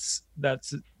 And that's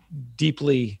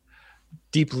deeply,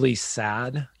 deeply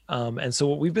sad. And so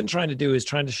what we've been trying to do is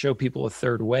trying to show people a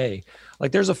third way.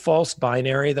 Like there's a false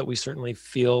binary that we certainly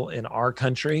feel in our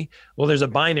country. Well, there's a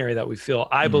binary that we feel.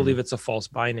 I believe it's a false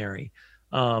binary.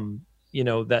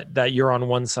 That you're on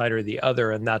one side or the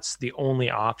other, and that's the only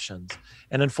options.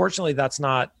 And unfortunately,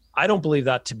 I don't believe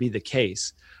that to be the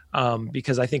case.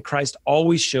 Because I think Christ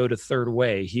always showed a third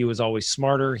way. He was always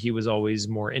smarter. He was always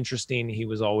more interesting. He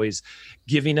was always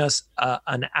giving us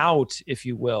an out, if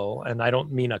you will. And I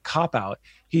don't mean a cop out.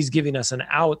 He's giving us an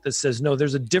out that says, no,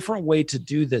 there's a different way to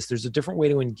do this. There's a different way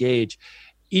to engage.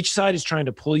 Each side is trying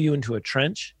to pull you into a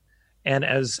trench. And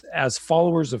as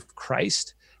followers of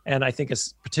Christ, and I think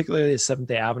particularly as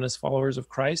Seventh-day Adventist followers of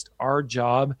Christ, our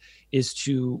job is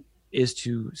to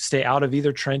stay out of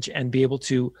either trench and be able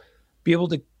to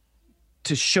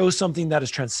show something that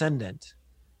is transcendent,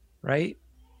 right?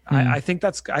 I think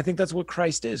that's what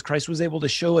Christ is. Christ was able to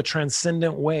show a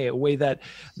transcendent way, a way that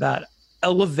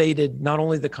elevated not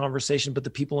only the conversation, but the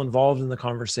people involved in the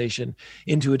conversation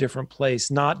into a different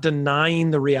place, not denying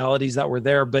the realities that were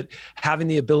there, but having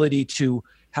the ability to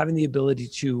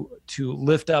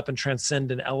lift up and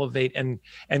transcend and elevate and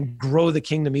grow the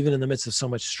kingdom even in the midst of so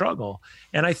much struggle.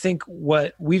 And I think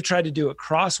what we've tried to do at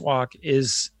Crosswalk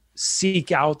is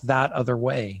seek out that other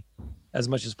way as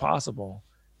much as possible.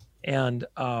 And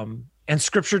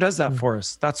scripture does that for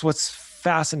us. That's what's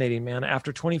fascinating, man.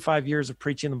 After 25 years of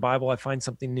preaching the Bible, I find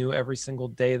something new every single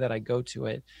day that I go to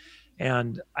it.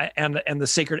 And the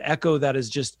sacred echo that is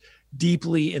just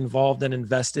deeply involved and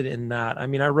invested in that. I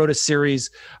mean, I wrote a series,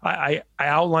 I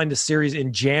outlined a series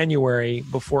in January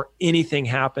before anything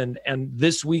happened. And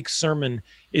this week's sermon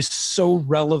is so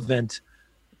relevant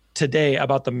today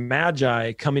about the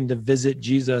Magi coming to visit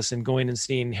Jesus and going and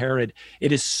seeing Herod.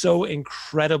 It is so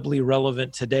incredibly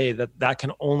relevant today that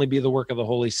can only be the work of the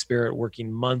Holy Spirit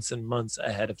working months and months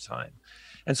ahead of time.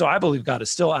 And so I believe God is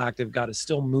still active. God is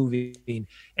still moving.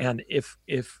 And if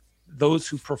those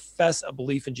who profess a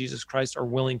belief in Jesus Christ are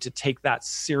willing to take that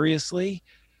seriously,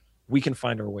 we can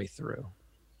find our way through.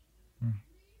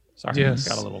 Sorry, yes.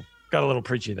 Got a little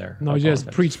preachy there. No, just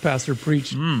preach, Pastor,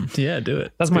 preach. Yeah, do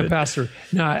it. That's my pastor.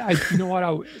 No, you know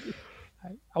what?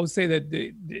 I would say that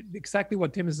exactly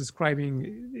what Tim is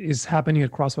describing is happening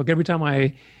at Crosswalk. Every time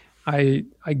I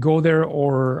go there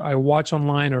or I watch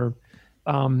online, or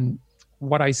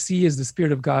what I see is the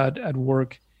Spirit of God at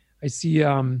work. I see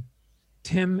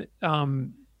Tim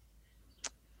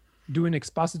doing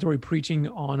expository preaching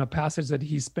on a passage that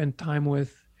he spent time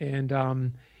with, and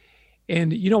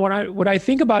you know what I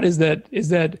think about is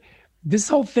that this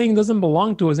whole thing doesn't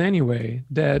belong to us anyway.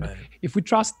 That right. If we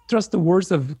trust the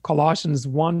words of Colossians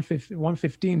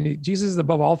 1:15, Jesus is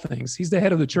above all things. He's the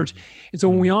head of the church. And so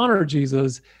when we honor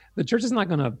Jesus, the church is not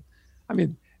going to, I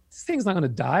mean, this thing's not going to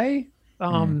die.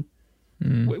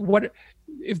 What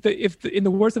if in the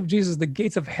words of Jesus, the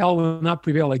gates of hell will not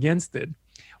prevail against it?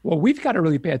 What we've got to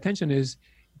really pay attention is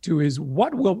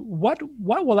what will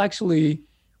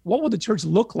the church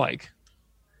look like?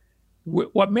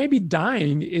 What may be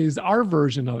dying is our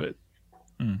version of it.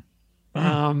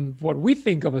 What we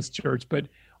think of as church, but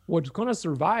what's going to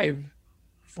survive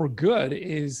for good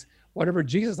is whatever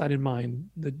Jesus had in mind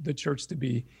the church to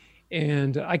be.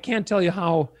 And I can't tell you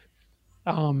how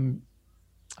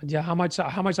much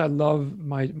I love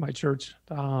my church,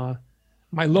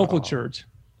 my local church,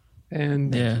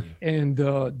 and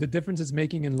the difference it's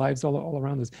making in lives all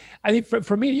around us. I think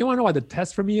for me, you want to know what the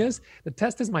test for me is? The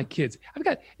test is my kids. I've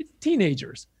got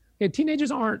teenagers. Okay,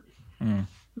 teenagers aren't.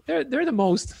 They're the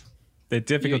most. They're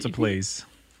difficult to please.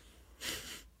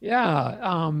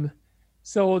 Yeah.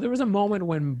 So there was a moment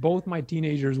when both my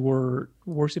teenagers were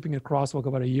worshiping at Crosswalk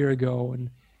about a year ago, and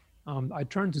I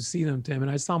turned to see them, Tim,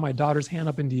 and I saw my daughter's hand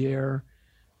up in the air,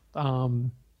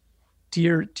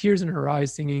 tears in her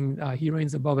eyes, singing "He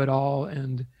Reigns Above It All."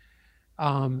 And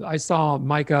I saw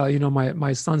Micah,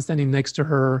 my son, standing next to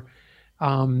her.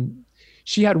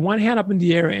 She had one hand up in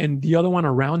the air and the other one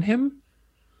around him,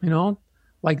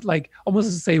 like almost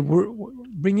to say, we're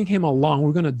bringing him along.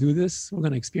 We're going to do this. We're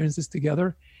going to experience this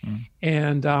together.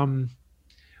 And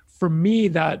for me,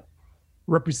 that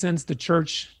represents the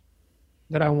church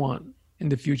that I want in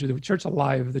the future, the church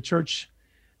alive, the church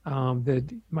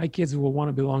that my kids will want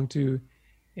to belong to.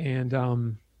 And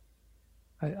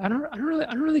I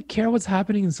don't really care what's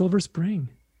happening in Silver Spring.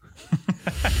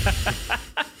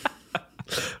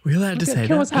 We're allowed to say that. I don't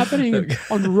care what's happening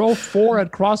on row 4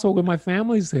 at Crosswalk with my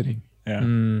family sitting. Yeah.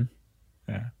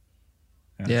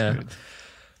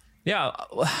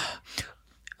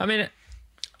 I mean,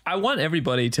 I want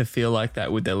everybody to feel like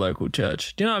that with their local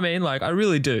church. Do you know what I mean? Like, I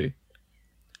really do.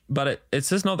 But it's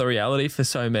just not the reality for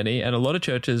so many. And a lot of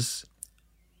churches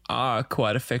are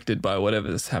quite affected by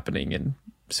whatever's happening in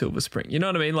Silver Spring. You know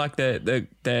what I mean? Like, there's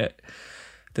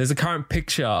a current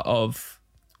picture of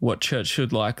what church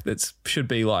should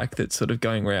be like that's sort of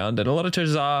going around. And a lot of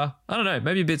churches are, I don't know,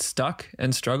 maybe a bit stuck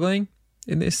and struggling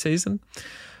in this season.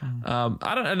 I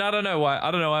don't know why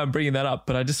I'm bringing that up,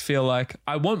 but I just feel like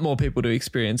I want more people to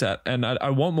experience that. And I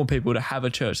want more people to have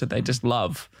a church that they just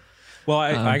love. Well,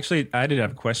 I did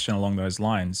have a question along those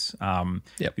lines.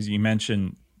 Because you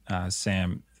mentioned,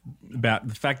 Sam, about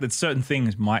the fact that certain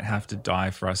things might have to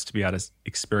die for us to be able to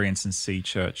experience and see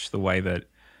church the way that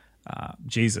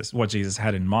what Jesus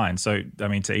had in mind. So, I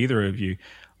mean, to either of you,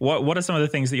 what are some of the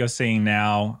things that you're seeing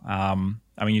now?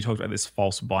 I mean, you talked about this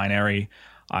false binary.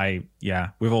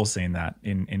 We've all seen that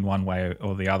in one way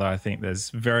or the other. I think there's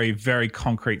very, very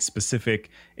concrete, specific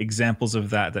examples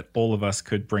of that all of us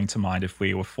could bring to mind if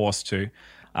we were forced to.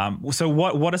 So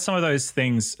what are some of those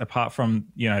things, apart from,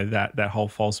 that whole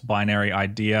false binary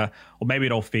idea, or maybe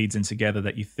it all feeds in together,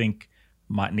 that you think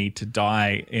might need to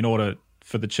die in order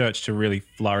for the church to really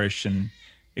flourish and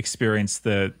experience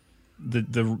the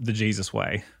Jesus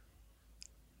way?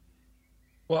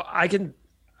 Well, I can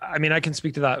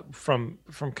speak to that from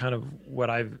kind of what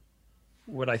I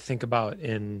think about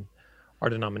in our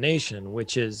denomination,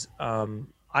 which is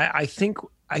I think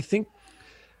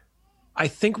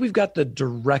we've got our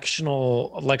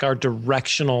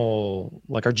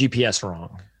GPS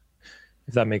wrong,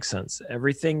 if that makes sense.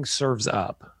 Everything serves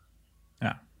up.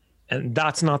 Yeah. And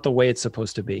that's not the way it's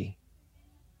supposed to be.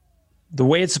 The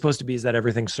way it's supposed to be is that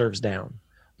everything serves down.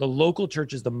 The local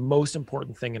church is the most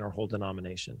important thing in our whole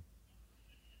denomination.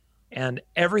 And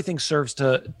everything serves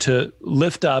to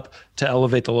lift up, to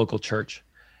elevate the local church.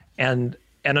 And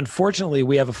unfortunately,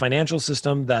 we have a financial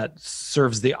system that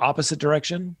serves the opposite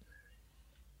direction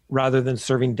rather than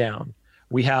serving down.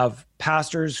 We have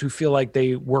pastors who feel like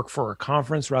they work for a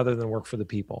conference rather than work for the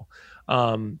people,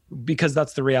 because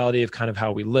that's the reality of kind of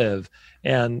how we live.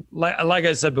 And like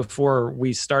I said before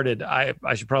we started, I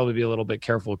should probably be a little bit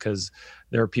careful because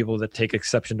there are people that take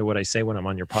exception to what I say when I'm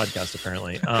on your podcast,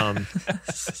 apparently.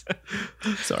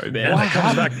 Sorry, man.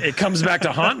 It comes back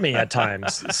to haunt me at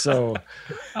times. So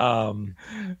I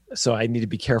need to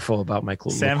be careful about my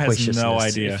Sam has no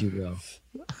idea, if you will.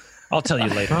 I'll tell you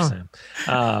later, Sam.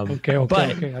 Okay.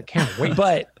 I can't wait.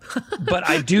 But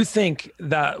I do think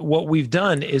that what we've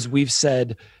done is we've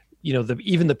said,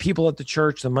 even the people at the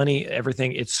church, the money,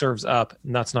 everything, it serves up.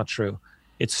 And that's not true.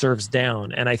 It serves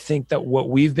down. And I think that what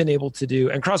we've been able to do,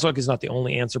 and Crosswalk is not the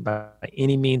only answer by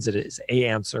any means. It is a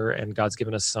answer, and God's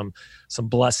given us some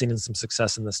blessing and some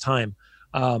success in this time.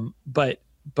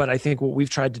 But I think what we've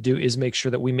tried to do is make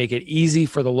sure that we make it easy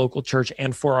for the local church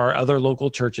and for our other local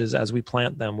churches as we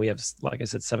plant them. We have, like I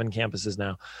said, 7 campuses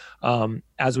now.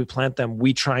 As we plant them,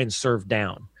 we try and serve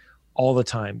down all the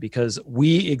time, because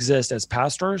we exist as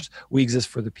pastors. We exist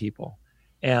for the people,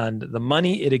 and the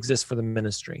money, it exists for the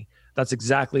ministry. That's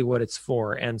exactly what it's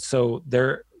for. And so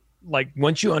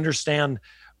once you understand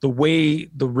the way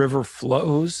the river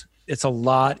flows, it's a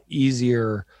lot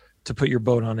easier to put your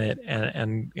boat on it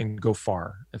and go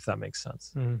far, if that makes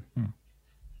sense.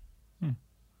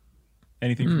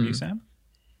 Anything from you, Sam?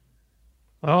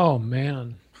 Oh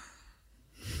man,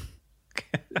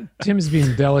 Tim's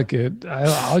being delicate.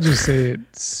 I'll just say it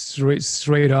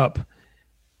straight up.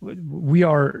 We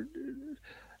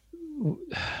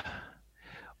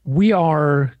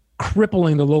are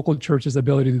crippling the local church's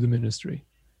ability to do ministry.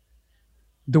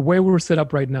 The way we're set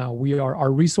up right now,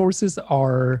 our resources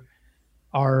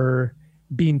are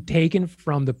being taken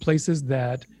from the places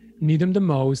that need them the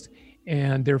most,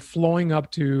 and they're flowing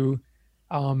up to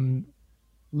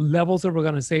levels of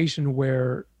organization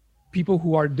where people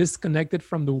who are disconnected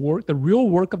from the real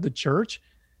work of the church,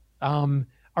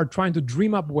 are trying to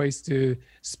dream up ways to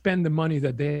spend the money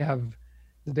that they have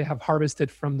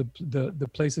harvested from the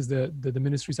places that the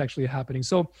ministry is actually happening.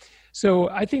 So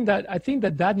I think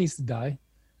that needs to die.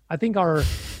 I think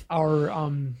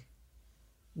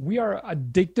we are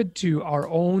addicted to our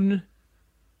own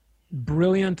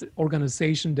brilliant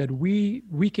organization that we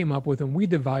came up with and we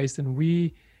devised, and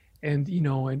we've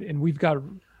got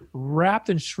wrapped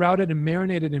and shrouded and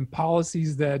marinated in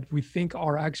policies that we think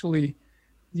are actually,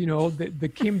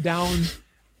 that came down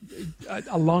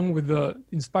along with the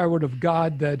inspired word of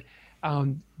God, that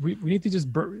we need to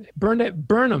just burn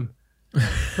them.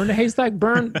 Burn the haystack,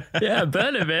 burn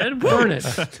it, man. Burn it.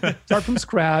 Start from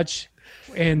scratch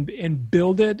and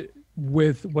build it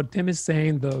with what Tim is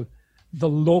saying, the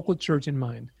local church in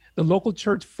mind. The local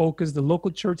church focus, the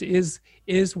local church is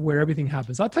where everything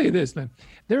happens. I'll tell you this, man.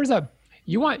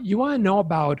 You want to know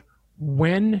about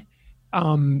when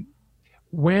my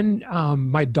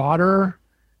daughter,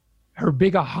 her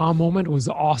big aha moment was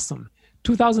awesome.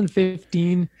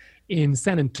 2015 in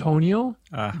San Antonio,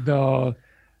 the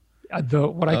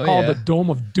what I call the Dome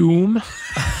of Doom.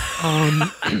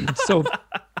 So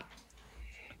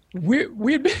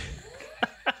we'd been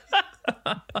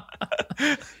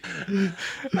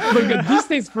look, these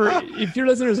things, if your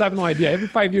listeners have no idea, every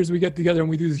 5 years we get together and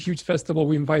we do this huge festival.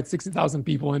 We invite 60,000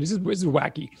 people, and it's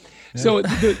wacky. Yeah. So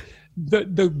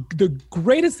the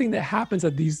greatest thing that happens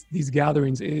at these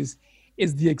gatherings is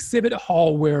the exhibit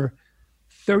hall where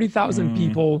 30,000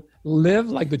 people live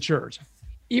like the church.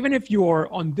 Even if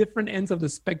you're on different ends of the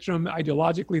spectrum,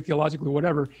 ideologically, theologically,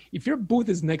 whatever, if your booth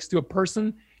is next to a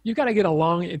person, you got to get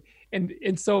along.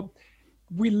 And so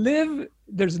we live,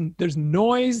 there's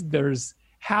noise, there's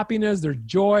happiness, there's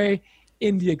joy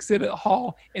in the exhibit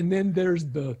hall. And then there's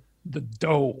the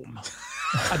dome.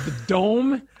 The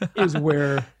dome is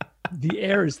where the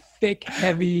air is thick,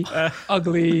 heavy,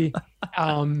 ugly.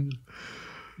 So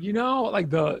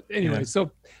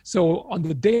on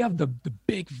the day of the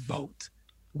big vote,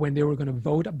 when they were going to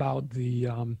vote about the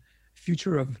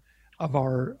future of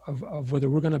whether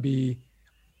we're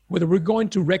going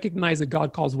to recognize that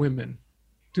God calls women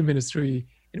to ministry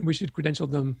and we should credential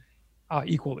them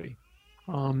equally.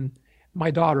 My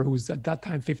daughter, who's at that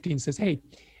time 15, says, "Hey,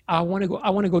 I want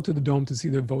to go to the dome to see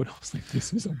the vote." I was like,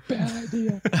 "This is a bad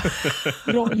idea.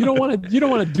 You don't want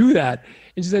to do that."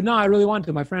 And she said, "No, I really want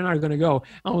to. My friend and I are going to go."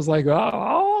 I was like,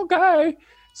 "Oh, okay."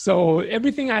 So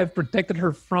everything I have protected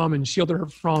her from and shielded her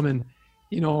from, and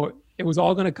it was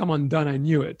all going to come undone. I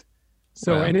knew it.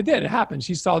 So wow. And it did. It happened.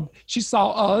 She saw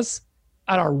us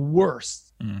at our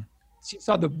worst. She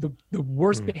saw the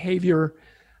worst behavior,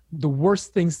 the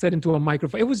worst things said into a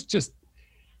microphone. It was just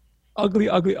ugly,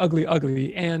 ugly, ugly,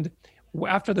 ugly. And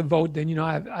after the vote, then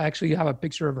I actually have a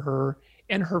picture of her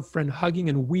and her friend hugging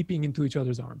and weeping into each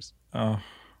other's arms.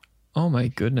 Oh my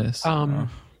goodness.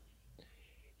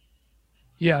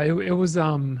 Yeah, it was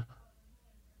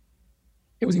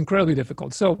incredibly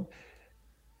difficult. So,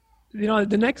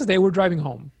 the next day we're driving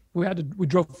home. We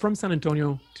drove from San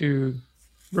Antonio to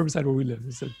Riverside where we live.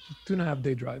 It's a 2.5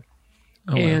 day drive.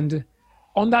 And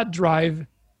on that drive,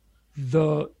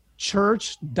 the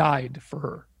church died for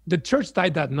her. The church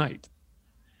died that night,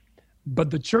 but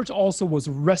the church also was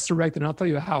resurrected. And I'll tell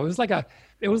you how. It was like a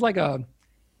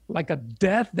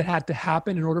death that had to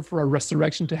happen in order for a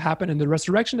resurrection to happen. And the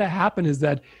resurrection that happened is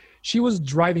that she was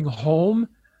driving home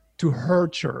to her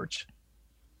church,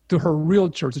 to her real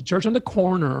church, a church on the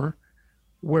corner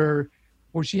where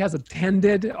she has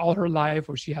attended all her life,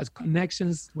 where she has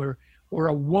connections, where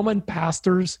a woman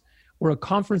pastors, where a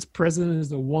conference president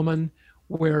is a woman,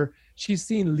 where she's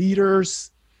seen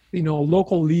leaders,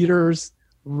 local leaders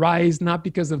rise, not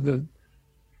because they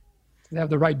have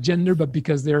the right gender, but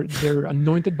because they're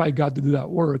anointed by God to do that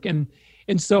work. And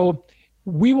so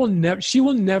she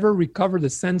will never recover the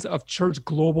sense of church,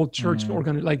 global church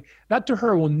organ. Like that to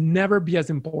her will never be as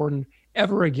important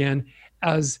ever again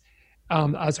as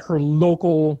her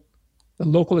the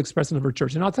local expression of her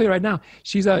church. And I'll tell you right now,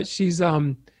 she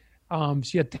attends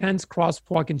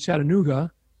Crosswalk in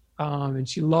Chattanooga, and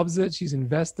she loves it. She's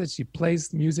invested. She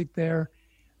plays music there.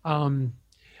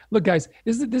 Look, guys,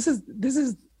 this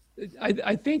is.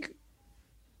 I think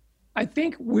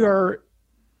we're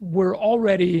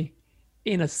already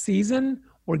in a season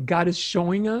where God is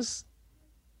showing us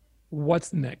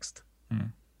what's next.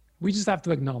 We just have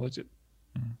to acknowledge it.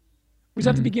 We just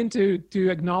have to begin to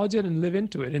acknowledge it and live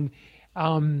into it. And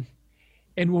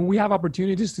when we have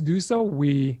opportunities to do so,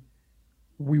 we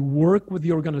work with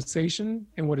the organization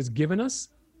and what is given us.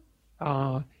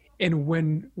 And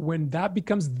when that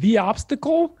becomes the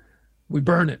obstacle, we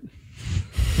burn it.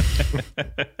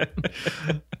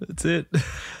 That's it.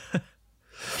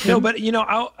 No, but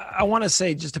I want to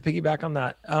say, just to piggyback on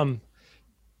that,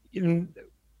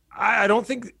 I don't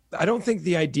think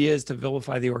the idea is to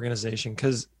vilify the organization,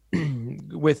 because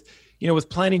with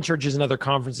planning churches and other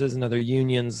conferences and other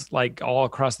unions, like all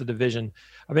across the division,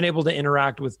 I've been able to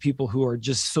interact with people who are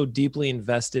just so deeply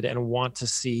invested and want to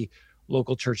see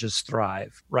local churches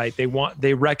thrive, right?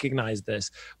 They recognize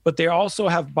this, but they also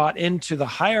have bought into the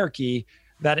hierarchy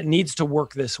that it needs to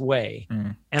work this way.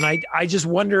 And I just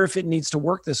wonder if it needs to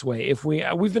work this way. If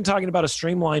we've been talking about a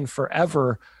streamline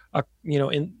forever,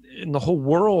 in the whole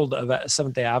world of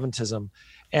Seventh-day Adventism.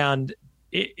 And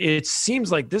it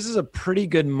seems like this is a pretty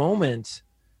good moment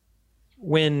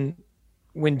when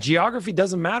geography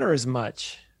doesn't matter as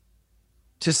much,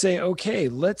 to say, okay,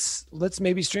 let's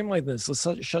maybe streamline this.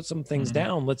 Let's shut some things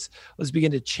down. Let's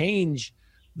begin to change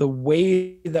the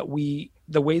way that we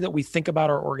think about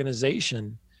our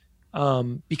organization,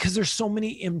 because there's so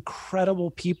many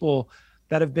incredible people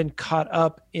that have been caught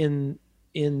up in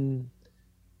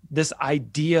this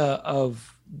idea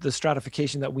of the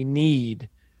stratification that we need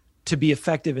to be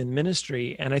effective in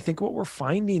ministry. And I think what we're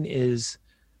finding is,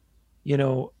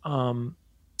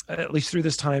 at least through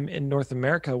this time in North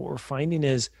America, what we're finding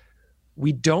is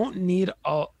we don't need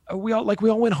we all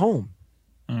went home.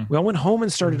 We all went home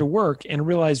and started to work and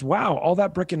realized, wow, all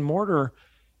that brick and mortar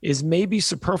is maybe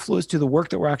superfluous to the work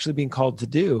that we're actually being called to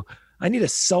do. I need a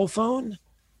cell phone,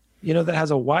 that has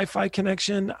a Wi-Fi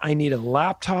connection. I need a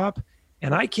laptop,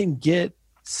 and I can get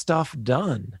stuff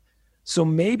done. So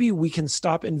maybe we can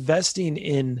stop investing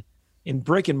in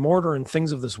brick and mortar and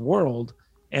things of this world,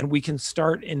 and we can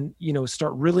start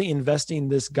really investing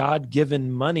this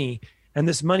God-given money, and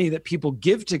this money that people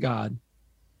give to God,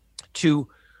 to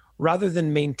rather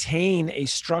than maintain a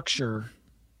structure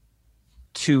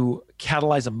to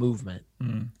catalyze a movement,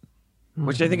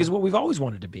 which I think is what we've always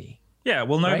wanted to be. Yeah,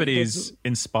 well, nobody's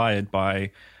inspired by,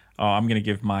 I'm going to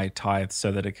give my tithe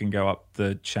so that it can go up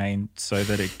the chain, so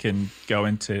that it can go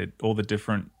into all the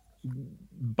different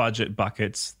budget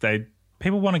buckets.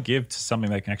 People want to give to something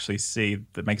they can actually see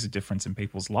that makes a difference in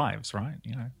people's lives, right?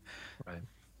 Right.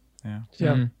 Yeah.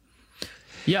 Yeah.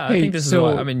 Yeah, I think this is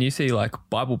why, you see like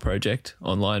Bible Project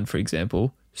online, for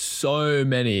example, so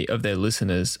many of their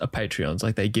listeners are Patreons.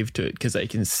 Like they give to it because they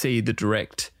can see the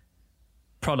direct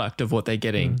product of what they're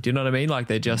getting. Do you know what I mean? Like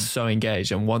they're just so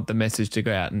engaged and want the message to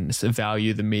go out and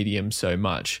value the medium so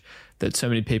much that so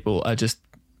many people are just,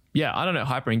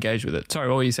 hyper engaged with it. Sorry,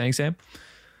 what were you saying, Sam?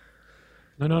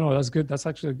 No, that's good. That's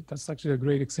actually a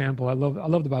great example. I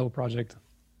love the Bible Project.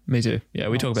 Me too. Yeah,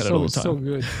 we talk about it all the time. So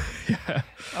good. Yeah.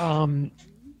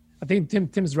 I think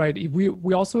Tim's right.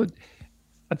 We also,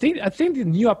 I think the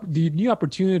new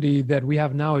opportunity that we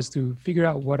have now is to figure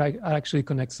out what actually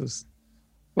connects us.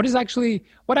 what actually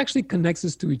connects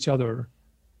us to each other?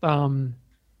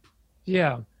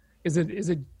 Is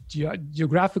it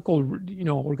geographical,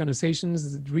 organizations?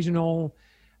 Is it regional?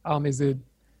 Is it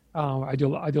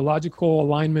ideological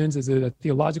alignments? Is it a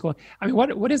theological? I mean,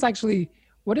 what is actually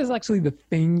the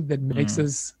thing that makes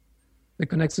us, that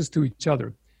connects us to each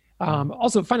other?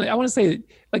 Also, finally, I want to say,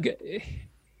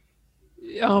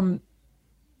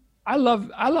 I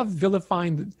love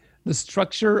vilifying the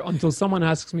structure until someone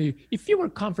asks me, if you were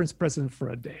conference president for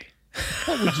a day,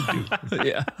 what would you do?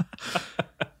 Yeah.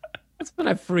 That's when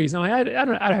I freeze. I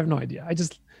have no idea.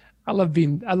 I love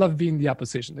being the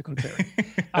opposition, the contrary.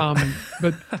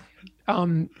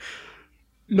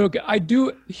 Look, I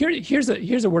do. Here's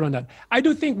a word on that. I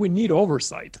do think we need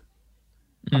oversight.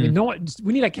 I mean,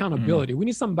 we need accountability. We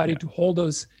need somebody to hold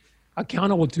us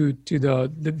accountable to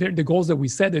the goals that we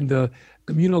set in the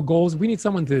communal goals. We need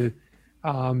someone to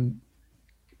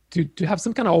have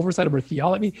some kind of oversight of our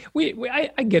theology. I mean,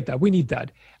 I get that. We need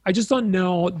that. I just don't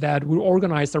know that we're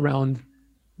organized around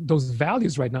those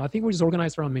values right now. I think we're just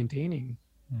organized around maintaining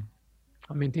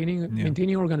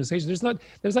organizations. The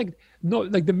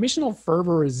missional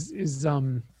fervor is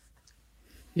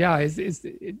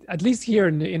at least here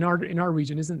in our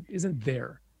region isn't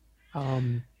there.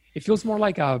 It feels more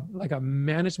like a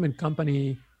management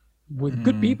company with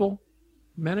good people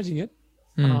managing it.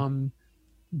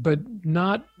 But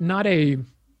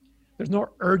there's no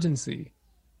urgency,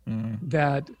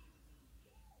 that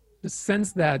the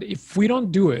sense that if we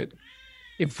don't do it,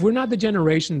 if we're not the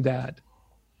generation that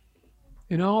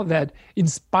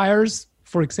inspires,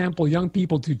 for example, young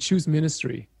people to choose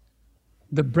ministry,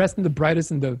 the best and the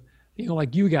brightest and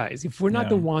like you guys, if we're not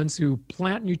the ones who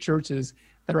plant new churches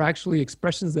that are actually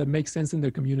expressions that make sense in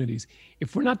their communities,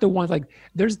 if we're not the ones, like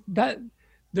there's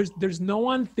no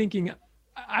one thinking,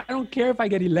 I don't care if I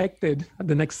get elected at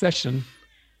the next session,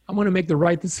 I'm going to make the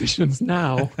right decisions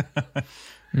now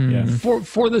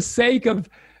for the sake of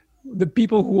the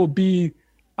people who will be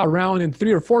around in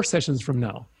 3 or 4 sessions from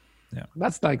now. Yeah.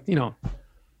 That's like, wouldn't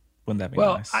that be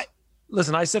nice?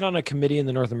 I sit on a committee in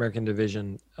the North American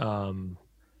division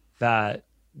that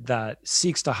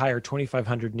seeks to hire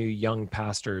 2,500 new young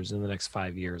pastors in the next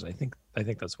 5 years. I think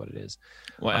that's what it is.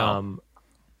 Wow.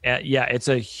 It's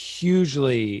a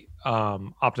hugely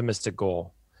optimistic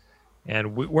goal,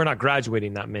 and we're not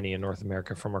graduating that many in North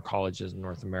America from our colleges in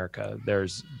North America.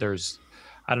 There's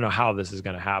I don't know how this is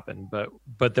going to happen,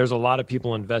 but there's a lot of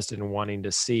people invested in wanting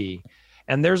to see,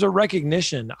 and there's a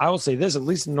recognition. I will say this, at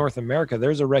least in North America,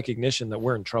 there's a recognition that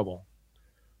we're in trouble,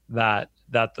 that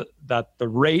the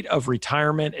rate of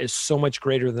retirement is so much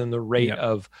greater than the rate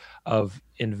of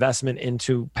investment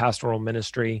into pastoral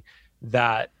ministry,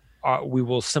 that we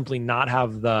will simply not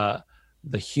have the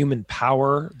human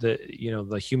power,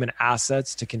 the human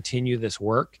assets to continue this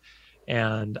work.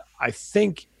 And I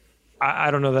think,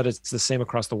 I don't know that it's the same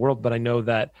across the world, but I know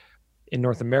that in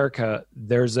North America,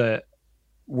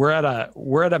 we're at a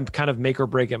kind of make or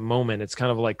break it moment. It's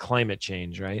kind of like climate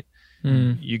change, right?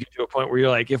 You get to a point where you're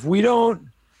like, if we don't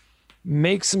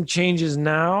make some changes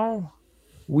now,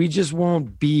 we just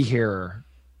won't be here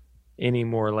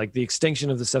anymore. Like the extinction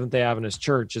of the Seventh-day Adventist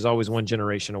Church is always one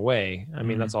generation away. I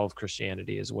mean, that's all of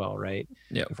Christianity as well, right?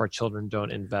 Yep. If our children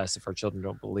don't invest, if our children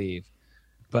don't believe.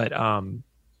 But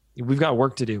we've got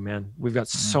work to do, man. We've got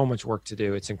so much work to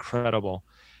do. It's incredible.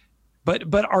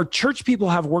 But our church people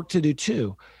have work to do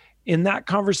too. In that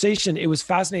conversation, it was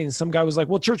fascinating. Some guy was like,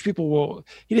 well, church people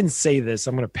he didn't say this,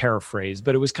 I'm going to paraphrase,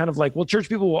 but it was kind of like, well, church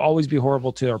people will always be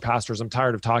horrible to our pastors. I'm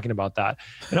tired of talking about that.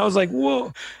 And I was like,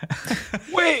 whoa,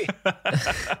 wait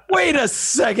a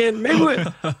second. Maybe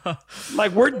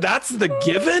that's the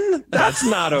given.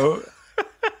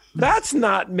 That's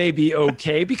not maybe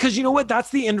okay, because you know what?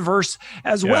 That's the inverse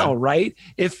as well, right?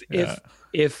 If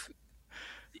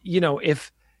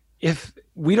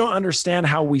we don't understand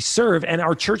how we serve, and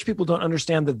our church people don't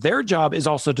understand that their job is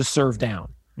also to serve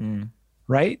down,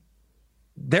 right?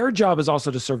 Their job is also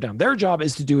to serve down. Their job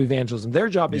is to do evangelism. Their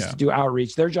job is to do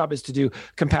outreach. Their job is to do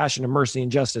compassion and mercy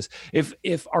and justice.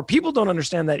 If our people don't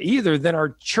understand that either, then our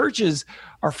churches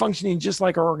are functioning just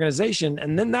like our organization.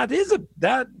 And then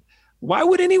why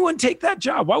would anyone take that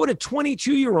job? Why would a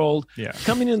 22-year-old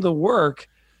coming into the work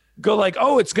go like,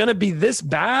 oh, it's going to be this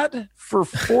bad for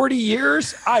 40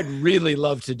 years? I'd really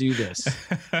love to do this.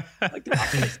 Like,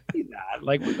 see that.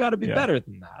 Like, we've got to be better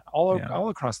than that all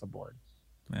across the board.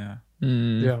 Yeah.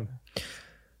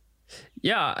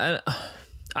 Yeah. And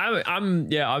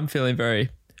I'm feeling very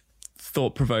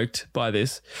thought provoked by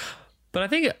this, but I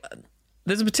think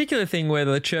there's a particular thing where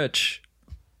the church,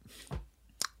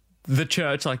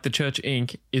 like the Church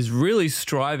Inc., is really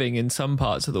striving in some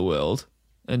parts of the world.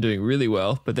 and doing really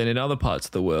well. But then in other parts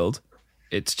of the world,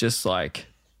 it's just like,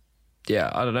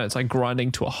 yeah, I don't know. It's like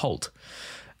grinding to a halt.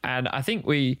 And I think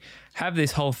we have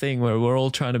this whole thing where we're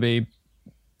all trying to be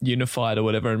unified or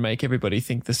whatever and make everybody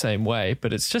think the same way,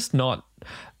 but it's just not.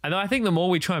 And I think the more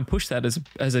we try and push that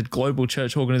as a global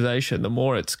church organization, the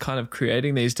more it's kind of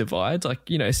creating these divides. Like,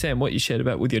 you know, Sam, what you shared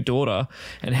about with your daughter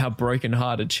and how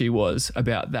brokenhearted she was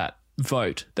about that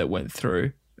vote that went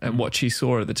through and what she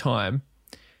saw at the time.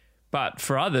 But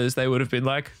for others, they would have been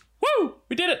like, woo,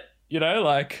 we did it. You know,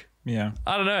 like, yeah,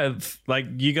 I don't know. Like,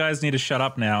 you guys need to shut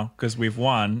up now because we've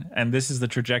won and this is the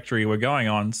trajectory we're going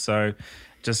on. So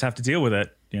just have to deal with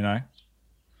it, you know?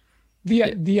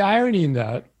 The irony in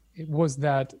that was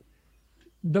that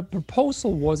the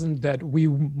proposal wasn't that we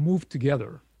move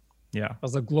together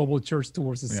as a global church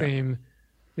towards the same,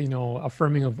 you know,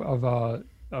 affirming of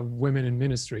women in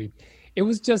ministry. It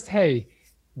was just, hey,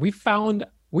 we found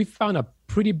a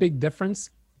pretty big difference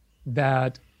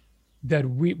that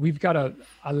we've got to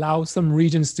allow some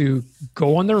regions to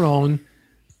go on their own,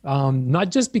 not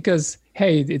just because,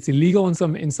 hey, it's illegal in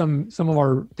some of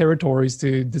our territories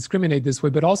to discriminate this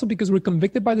way, but also because we're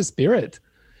convicted by the Spirit.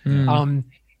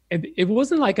 It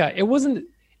wasn't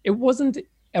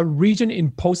a region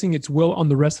imposing its will on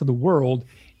the rest of the world.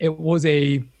 It was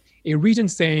a region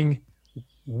saying,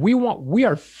 we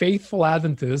are faithful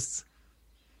Adventists,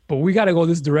 but we got to go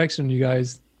this direction, you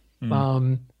guys.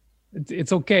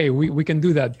 It's okay. We can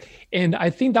do that. And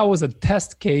I think that was a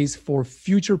test case for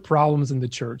future problems in the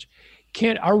church.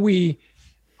 Are we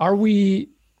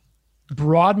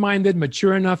broad-minded,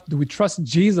 mature enough? Do we trust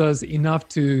Jesus enough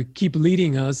to keep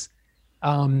leading us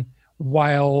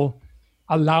while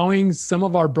allowing some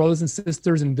of our brothers and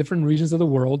sisters in different regions of the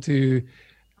world to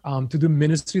do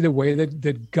ministry the way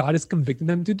that God is convicting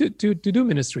them to do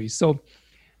ministry? So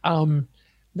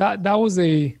that was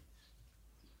a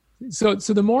so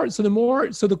the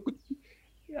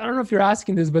I don't know if you're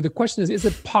asking this, but the question is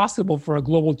it possible for a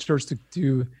global church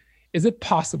to is it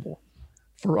possible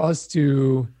for us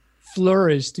to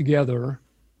flourish together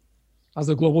as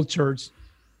a global church,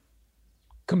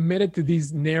 committed to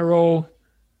these narrow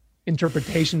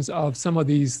interpretations of some of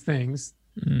these things?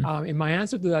 And my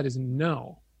answer to that is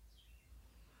no.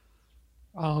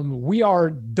 We are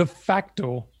de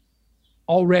facto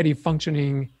already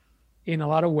functioning in a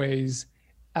lot of ways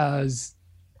as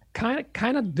kind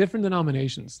of different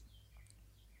denominations.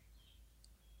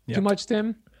 Yep. Too much,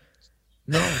 Tim?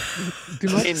 No, too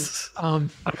much. I mean,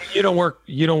 you don't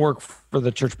work for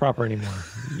the church proper anymore.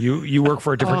 You work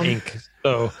for a different ink,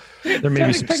 so there may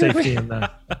be some safety in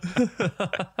that.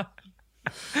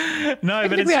 No,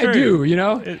 but it's true. I do. You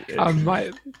know,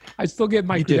 I still get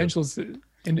my credentials.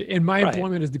 And my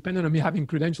employment is dependent on me having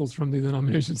credentials from the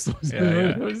denomination. So,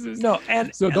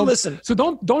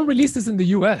 don't release this in the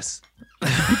U.S.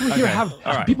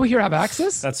 People here have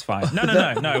access. That's fine.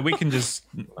 No. We can just,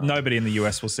 nobody in the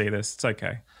U.S. will see this. It's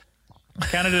okay.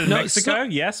 Canada and Mexico,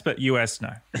 yes, but U.S.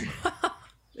 no.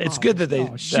 It's good that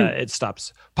it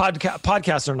stops.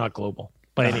 Podcasts are not global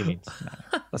by any means.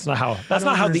 No. That's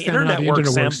not how the internet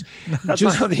works, Sam. That's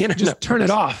not how the internet just turn it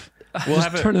off.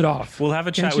 Turn it off. We'll have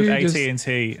a chat with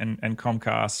AT&T and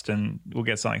Comcast, and we'll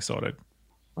get something sorted.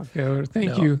 Okay, well,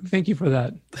 thank you for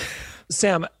that,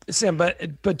 Sam.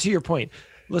 But to your point,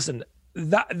 listen,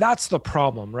 that's the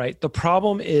problem, right? The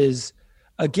problem is,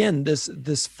 again,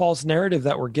 this false narrative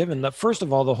that we're given that, first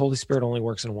of all, the Holy Spirit only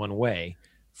works in one way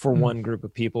for one group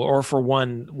of people or for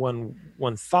one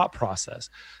thought process.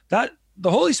 That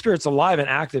the Holy Spirit's alive and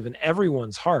active in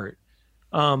everyone's heart.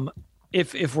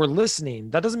 If we're listening,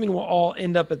 that doesn't mean we'll all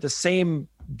end up at the same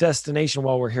destination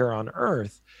while we're here on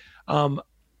earth.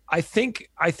 I think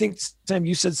Sam,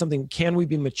 you said something, can we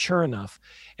be mature enough?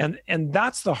 And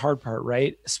that's the hard part,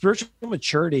 right? Spiritual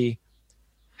maturity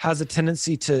has a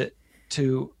tendency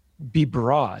to be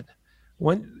broad.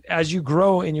 As you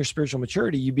grow in your spiritual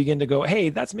maturity, you begin to go, hey,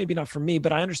 that's maybe not for me,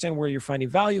 but I understand where you're finding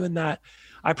value in that.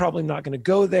 I probably am not going to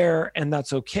go there, and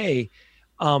that's okay.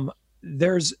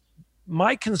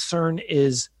 My concern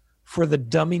is for the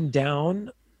dumbing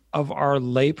down of our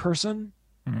layperson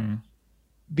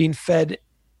being fed.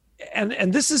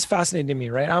 And this is fascinating to me,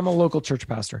 right? I'm a local church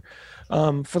pastor.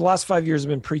 For the last 5 years, I've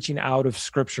been preaching out of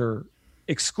scripture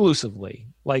exclusively.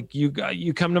 Like you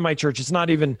come to my church. It's not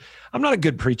even, I'm not a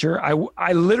good preacher.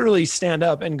 I literally stand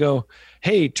up and go,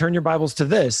 hey, turn your Bibles to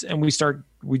this. And we start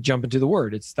we jump into the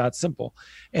word. It's that simple.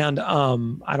 And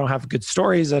I don't have good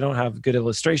stories. I don't have good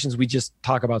illustrations. We just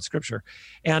talk about scripture.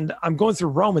 And I'm going through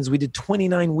Romans. We did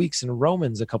 29 weeks in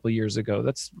Romans a couple of years ago.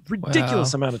 That's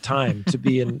ridiculous amount of time to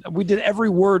be in. We did every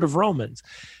word of Romans.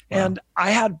 Wow. And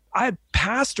I had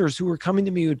pastors who were coming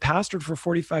to me who had pastored for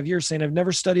 45 years saying, I've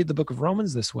never studied the book of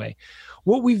Romans this way.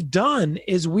 What we've done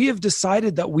is we have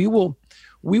decided that we will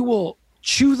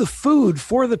chew the food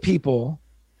for the people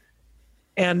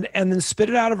and then spit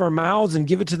it out of our mouths and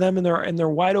give it to them in their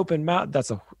wide open mouth.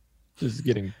 This is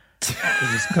getting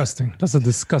disgusting. That's a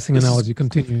disgusting analogy.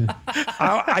 Continue.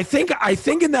 I think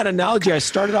in that analogy, I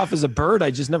started off as a bird.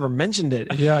 I just never mentioned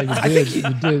it. Yeah, you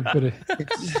did. But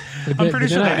I'm pretty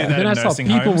sure they do that in I saw nursing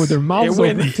people homes. with their mouths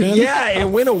open. Tim. Yeah, it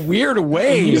went a weird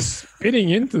way. You're spitting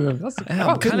into them.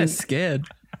 I'm kind of scared.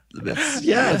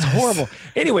 It's horrible.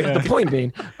 Anyway, the point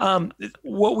being,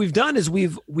 what we've done is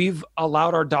we've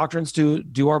allowed our doctrines to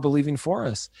do our believing for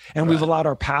us, and we've allowed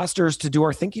our pastors to do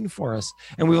our thinking for us,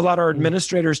 and we've allowed our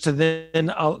administrators to then,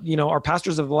 our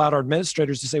pastors have allowed our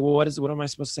administrators to say, well, what am I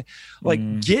supposed to say? Like,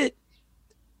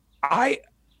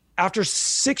 after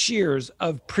 6 years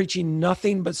of preaching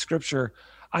nothing but scripture,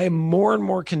 I am more and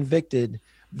more convicted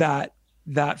that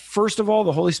first of all,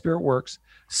 the Holy Spirit works.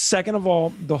 Second of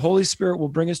all, the Holy Spirit will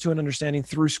bring us to an understanding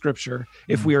through scripture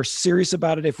if we are serious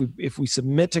about it, if we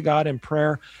submit to God in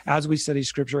prayer as we study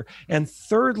scripture. And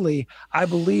thirdly, I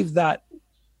believe that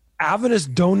Adventists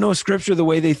don't know scripture the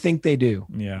way they think they do.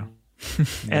 Yeah.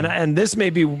 And this may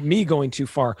be me going too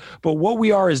far, but what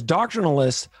we are is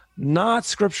doctrinalists, not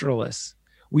scripturalists.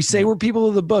 We say we're people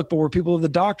of the book, but we're people of the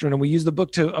doctrine, and we use the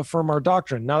book to affirm our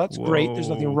doctrine. Now, that's great. There's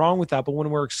nothing wrong with that. But when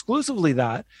we're exclusively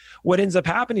that, what ends up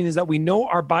happening is that we know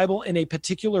our Bible in a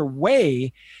particular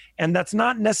way, and that's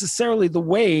not necessarily the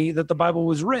way that the Bible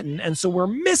was written. And so we're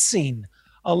missing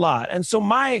a lot. And so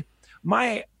my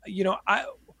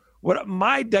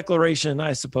declaration,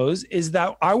 I suppose, is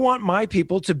that I want my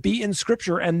people to be in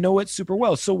Scripture and know it super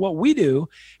well. So what we do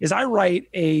is I write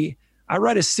a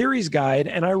series guide,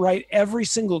 and I write every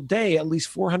single day at least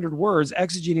 400 words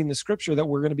exegeting the scripture that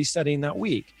we're going to be studying that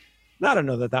week. Now, I don't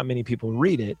know that many people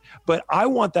read it, but I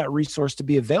want that resource to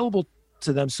be available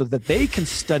to them so that they can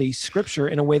study scripture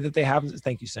in a way that they haven't.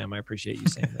 Thank you, Sam. I appreciate you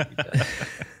saying that.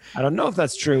 I don't know if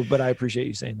that's true, but I appreciate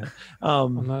you saying that.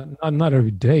 Not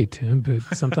every day, Tim,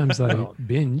 but sometimes I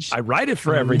binge. I write it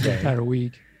for every day. Entire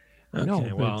week. Okay,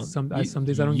 no, well, some days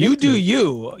I don't. You get do to.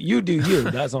 you do you.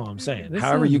 That's all I'm saying.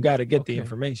 However, you got to get the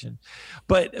information.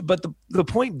 But the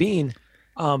point being,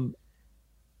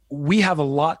 we have a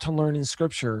lot to learn in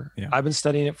Scripture. Yeah. I've been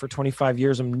studying it for 25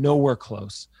 years. I'm nowhere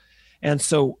close, and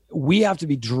so we have to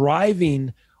be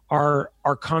driving our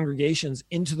congregations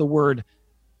into the Word,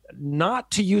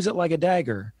 not to use it like a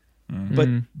dagger,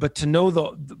 but to know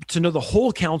the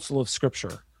whole counsel of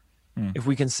Scripture, if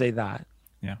we can say that.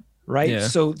 Yeah. Right. Yeah.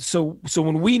 So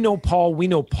when we know Paul, we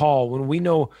know Paul. When we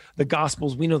know the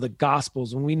Gospels, we know the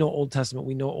Gospels. When we know Old Testament,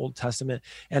 we know Old Testament.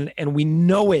 And we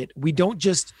know it. We don't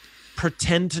just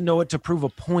pretend to know it to prove a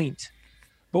point,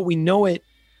 but we know it.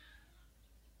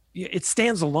 It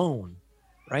stands alone.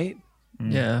 Right.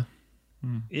 Yeah.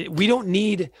 We don't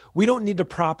need to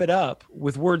prop it up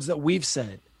with words that we've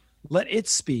said. Let it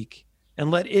speak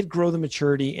and let it grow the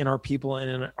maturity in our people and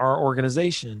in our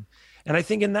organization. And I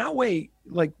think in that way,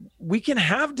 like, we can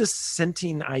have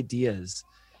dissenting ideas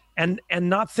and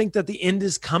not think that the end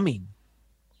is coming,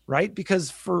 right?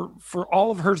 Because for all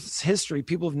of Earth's history,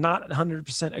 people have not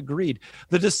 100% agreed.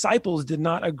 The disciples did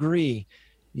not agree,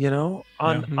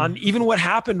 on even what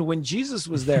happened when Jesus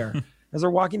was there. As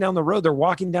they're walking down the road, they're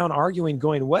walking down arguing,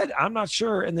 going, what? I'm not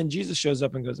sure. And then Jesus shows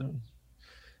up and goes,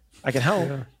 I can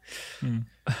help.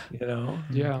 Yeah.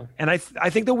 Yeah. And I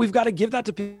think that we've got to give that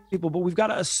to people, but we've got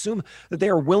to assume that they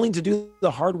are willing to do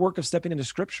the hard work of stepping into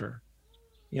Scripture.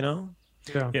 Yeah.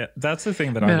 Yeah. That's the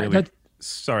thing that I really.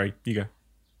 Sorry, you go.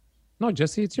 No,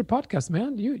 Jesse, it's your podcast,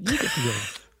 man. You get to go.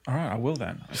 All right, I will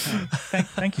then. Okay.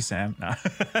 Thank you, Sam. No.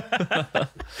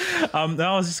 I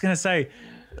was just gonna say,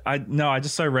 I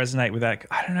just so resonate with that.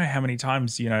 I don't know how many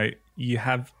times you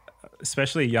have,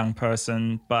 especially a young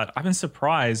person, but I've been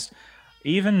surprised.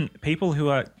 Even people who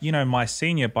are, my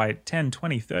senior by 10,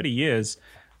 20, 30 years,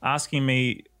 asking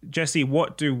me, Jesse,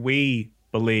 what do we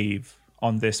believe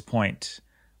on this point?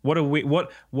 What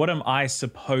am I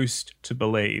supposed to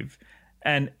believe?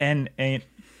 And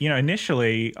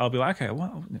initially I'll be like, okay,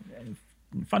 well,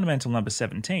 fundamental number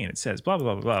 17, it says blah,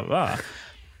 blah, blah, blah, blah.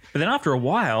 But then after a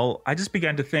while, I just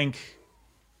began to think,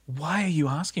 why are you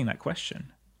asking that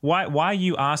question? Why are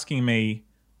you asking me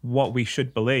what we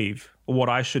should believe, or what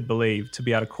I should believe, to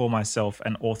be able to call myself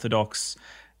an orthodox,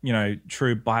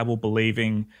 true Bible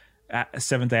believing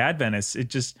Seventh-day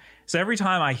Adventists. So every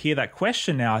time I hear that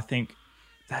question now, I think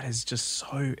that is just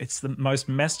it's the most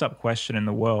messed up question in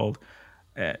the world.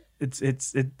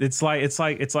 It's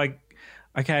like,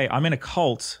 okay, I'm in a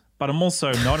cult, but I'm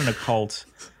also not in a cult.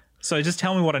 So just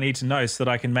tell me what I need to know so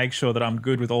that I can make sure that I'm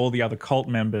good with all the other cult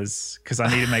members, because I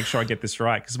need to make sure I get this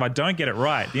right. Because if I don't get it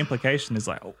right, the implication is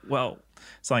like, oh, well,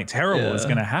 something terrible is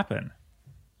going to happen.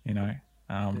 You know?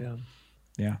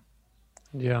 Yeah.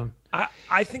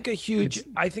 I think a huge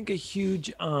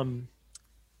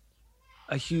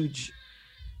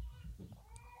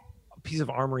piece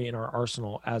of armory in our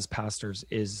arsenal as pastors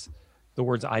is the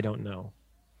words "I don't know."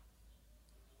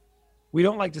 We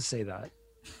don't like to say that,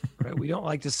 right? We don't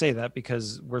like to say that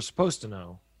because we're supposed to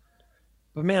know.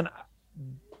 But man,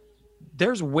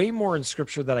 there's way more in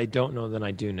Scripture that I don't know than I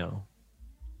do know.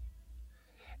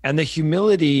 And the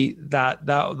humility that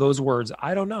those words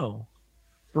 "I don't know"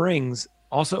 brings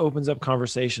also opens up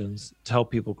conversations to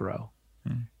help people grow.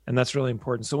 And that's really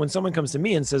important. So when someone comes to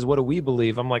me and says, "What do we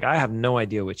believe?" I'm like, I have no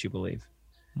idea what you believe.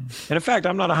 And in fact,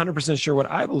 I'm not 100% sure what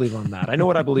I believe on that. I know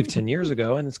what I believed 10 years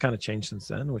ago, and it's kind of changed since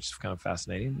then, which is kind of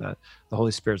fascinating that the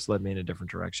Holy Spirit's led me in a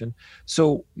different direction.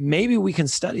 So maybe we can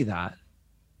study that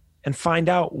and find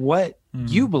out what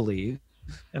you believe,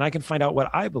 and I can find out what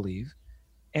I believe,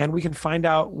 and we can find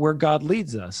out where God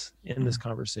leads us in this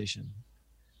conversation.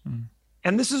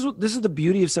 And this is the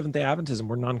beauty of Seventh-day Adventism.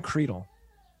 We're non-creedal.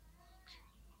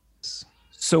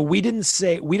 So we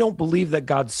don't believe that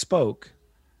God spoke.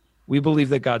 We believe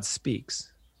that God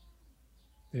speaks.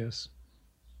 Yes.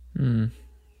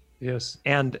 Yes.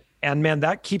 And man,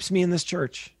 that keeps me in this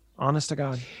church, honest to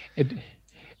God.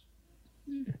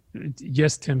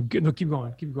 Yes, Tim. No, keep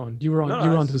going. You were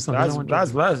on to something.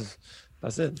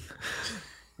 That's it.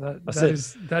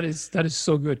 That is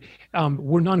so good.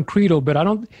 We're non-creedal, but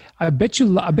I bet you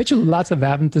lots of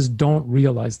Adventists don't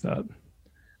realize that.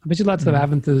 I bet you lots of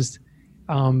Adventists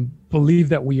believe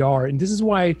that we are, and this is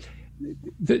why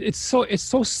it's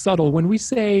so subtle. When we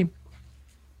say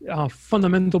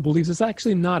fundamental beliefs, it's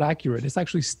actually not accurate. It's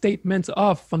actually statements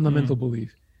of fundamental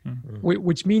belief,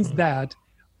 which means that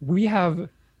we have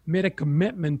made a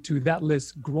commitment to that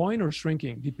list growing or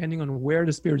shrinking, depending on where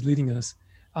the Spirit's leading us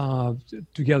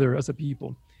together as a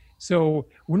people. So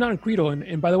we're not creedal,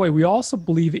 and by the way, we also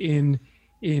believe in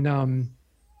a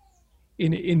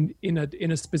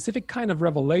specific kind of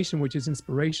revelation, which is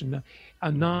inspiration,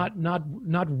 and not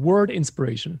word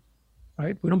inspiration,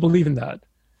 right? We don't believe in that.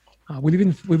 We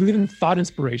believe in thought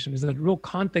inspiration. Is that real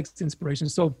context inspiration?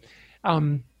 So,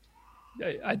 I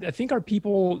think our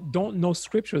people don't know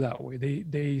Scripture that way.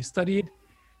 They study it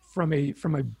from a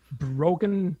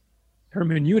broken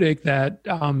hermeneutic that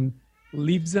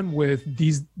leaves them with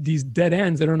these dead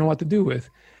ends they don't know what to do with.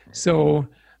 So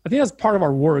I think that's part of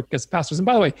our work as pastors. And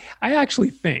by the way, I actually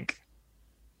think,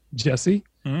 Jesse,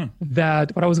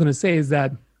 that what I was going to say is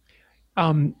that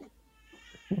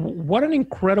what an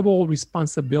incredible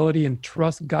responsibility and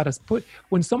trust God has put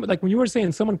when you were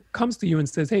saying someone comes to you and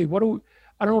says, "Hey, I don't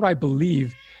know what I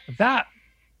believe." That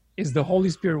is the Holy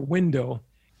Spirit window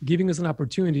giving us an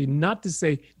opportunity not to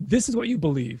say, "This is what you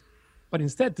believe," but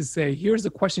instead to say, "Here's the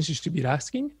questions you should be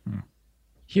asking.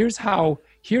 Here's how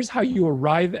you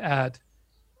arrive at."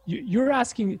 You're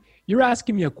asking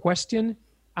me a question.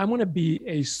 I'm going to be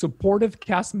a supportive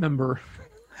cast member.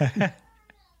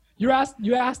 You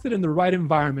asked it in the right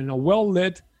environment, in a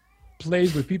well-lit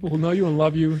place with people who know you and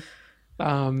love you,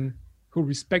 who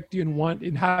respect you and want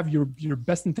and have your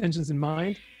best intentions in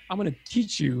mind. I'm going to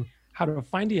teach you how to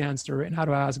find the answer and how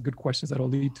to ask good questions that will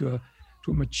lead to a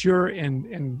mature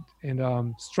and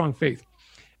strong faith.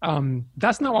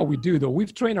 That's not what we do, though.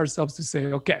 We've trained ourselves to say,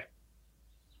 okay,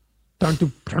 turn to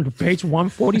page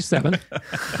 147,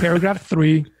 paragraph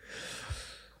 3,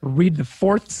 read the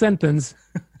fourth sentence,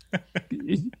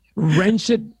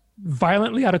 wrench it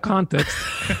violently out of context,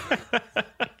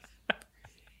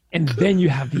 and then you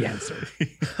have the answer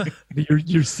that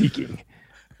you're seeking.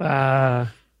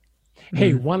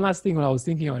 Hey, one last thing when I was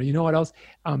thinking about it, you know what else?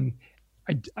 I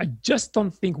just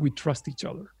don't think we trust each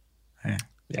other.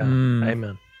 Yeah.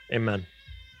 Amen.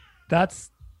 That's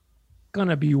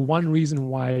gonna be one reason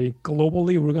why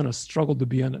globally we're gonna struggle to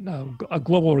be a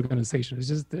global organization. It's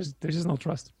just there's just no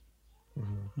trust.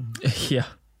 Yeah,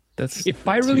 if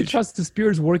I really trust the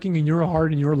Spirit's working in your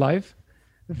heart and your life,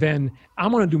 then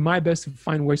I'm gonna do my best to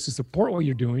find ways to support what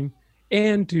you're doing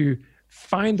and to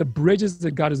find the bridges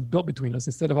that God has built between us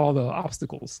instead of all the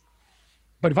obstacles.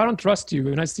 But if I don't trust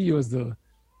you and I see you as the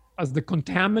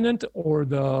contaminant or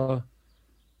the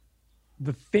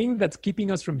thing that's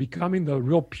keeping us from becoming the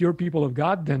real pure people of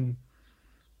God, then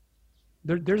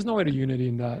there's no way to unity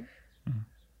in that.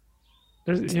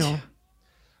 There's, you know,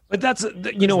 But that's,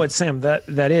 you know what, Sam,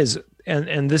 that is,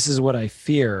 and this is what I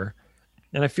fear.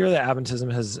 And I fear that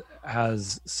Adventism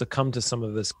has succumbed to some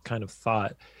of this kind of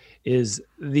thought, is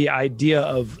the idea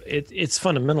of it's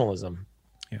fundamentalism,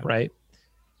 right?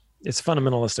 It's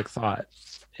fundamentalistic thought.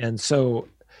 And so,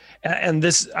 and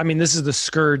this, I mean, this is the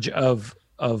scourge of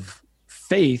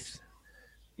faith.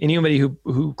 Anybody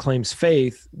who claims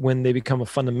faith, when they become a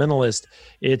fundamentalist,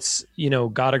 it's, you know,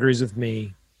 God agrees with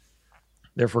me,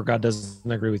 therefore God doesn't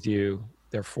agree with you,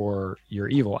 therefore you're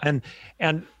evil. And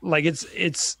like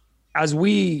it's as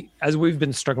we've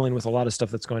been struggling with a lot of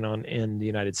stuff that's going on in the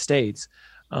United States.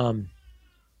 I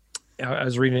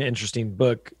was reading an interesting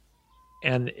book,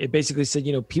 and it basically said,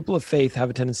 you know, people of faith have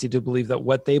a tendency to believe that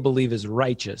what they believe is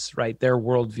righteous, right? Their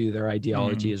worldview, their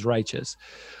ideology is righteous.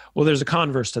 Well, there's a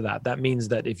converse to that. That means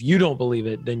that if you don't believe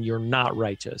it, then you're not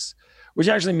righteous, which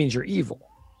actually means you're evil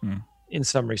in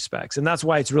some respects. And that's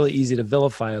why it's really easy to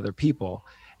vilify other people.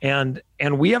 And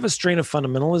we have a strain of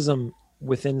fundamentalism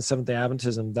within Seventh-day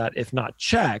Adventism that, if not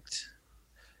checked,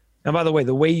 and by the way,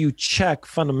 the way you check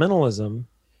fundamentalism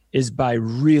is by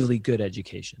really good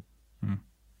education,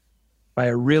 by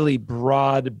a really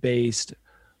broad-based,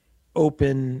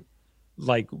 open,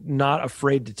 like not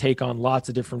afraid to take on lots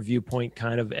of different viewpoint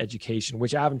kind of education,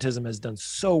 which Adventism has done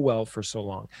so well for so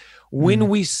long. When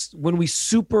we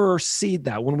supersede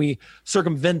that, when we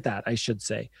circumvent that, I should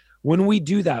say, when we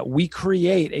do that, we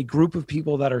create a group of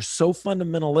people that are so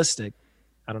fundamentalistic,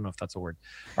 I don't know if that's a word,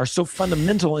 are so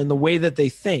fundamental in the way that they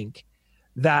think,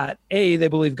 that A, they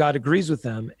believe God agrees with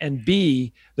them, and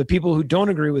B, the people who don't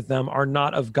agree with them are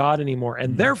not of God anymore.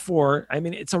 And therefore, I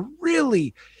mean, it's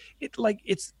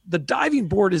the diving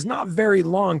board is not very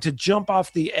long to jump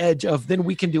off the edge of, then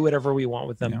we can do whatever we want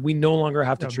with them. We no longer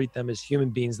have to treat them as human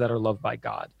beings that are loved by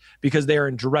God, because they are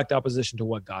in direct opposition to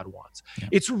what God wants.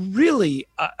 It's really,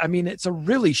 it's a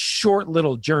really short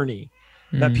little journey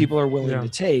that people are willing to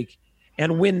take.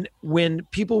 And when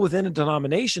people within a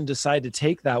denomination decide to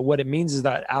take that, what it means is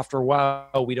that after a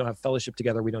while, we don't have fellowship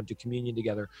together. We don't do communion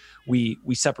together. We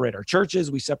separate our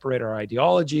churches. We separate our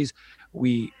ideologies.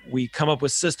 We come up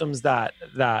with systems that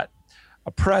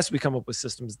oppress. We come up with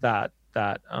systems that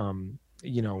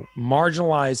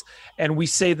marginalize. And we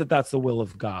say that that's the will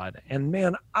of God. And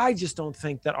man, I just don't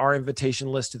think that our invitation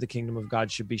list to the kingdom of God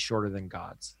should be shorter than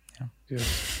God's.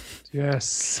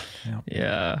 Yes.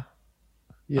 Yeah.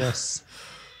 Yes.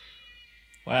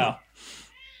 Wow.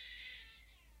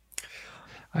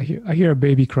 I hear a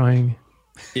baby crying.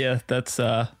 Yeah, that's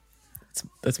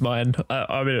mine.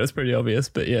 I mean, it was pretty obvious,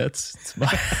 but yeah, it's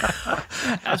mine.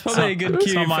 That's probably a good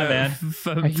cue not my for, man.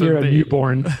 for I hear a me.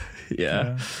 newborn.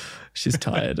 Yeah. She's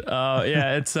tired.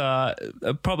 Yeah, it's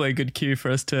probably a good cue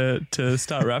for us to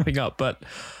start wrapping up. But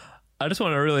I just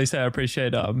want to really say I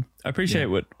appreciate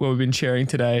what we've been sharing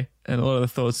today, and a lot of the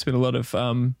thoughts. There's been a lot of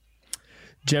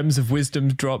gems of wisdom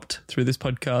dropped through this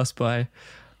podcast by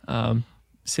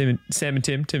Sam and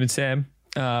Tim and Sam.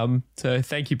 So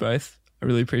thank you both. I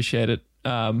really appreciate it.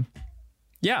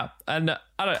 Yeah, and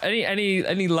I don't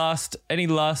any last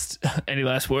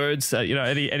words.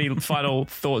 Any final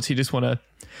thoughts you just want to,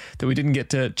 that we didn't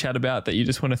get to chat about, that you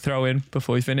just want to throw in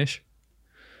before we finish?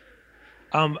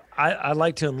 I'd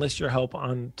like to enlist your help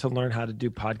to learn how to do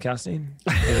podcasting,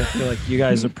 because I feel like you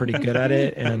guys are pretty good at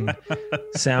it. And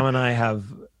Sam and I have,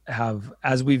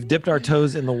 as we've dipped our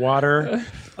toes in the water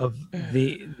of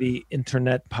the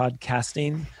internet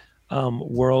podcasting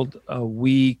world,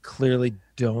 we clearly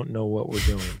don't know what we're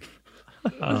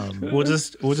doing. We'll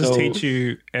just teach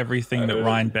you everything that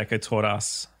Ryan Becker taught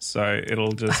us. So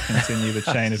it'll just continue the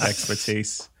chain of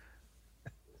expertise.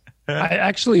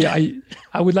 I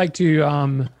would like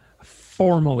to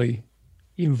formally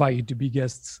invite you to be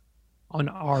guests on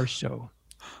our show,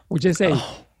 which I say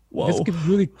this could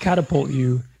really catapult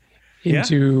you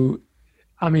into.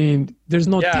 I mean, there's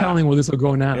no telling where this will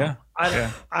go now. Yeah.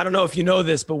 I don't know if you know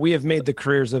this, but we have made the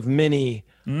careers of many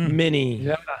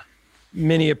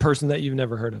a person that you've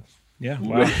never heard of. Yeah.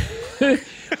 Wow.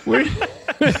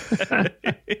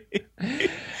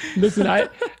 Listen,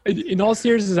 in all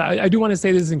seriousness, I do want to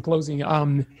say this in closing.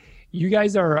 You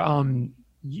guys are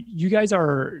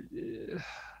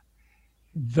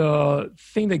the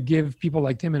thing that give people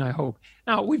like Tim and I hope.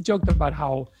 Now, we've joked about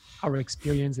how our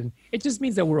experience, and it just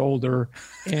means that we're older,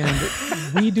 and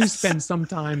we do spend some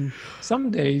time, some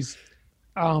days,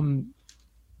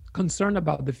 concerned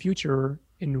about the future,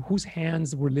 in whose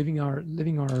hands we're living our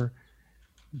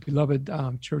beloved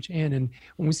church in. And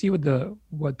when we see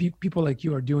what people like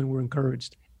you are doing, we're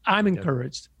encouraged. I'm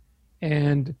encouraged.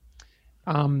 And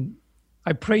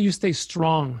I pray you stay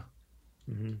strong,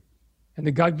 and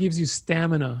that God gives you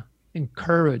stamina and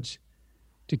courage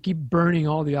to keep burning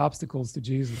all the obstacles to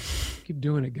Jesus. Keep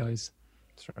doing it, guys.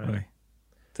 That's right. Really.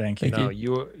 Thank you. Thank No,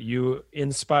 you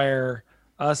inspire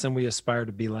us, and we aspire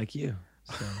to be like you.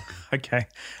 So. Okay.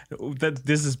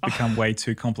 This has become way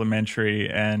too complimentary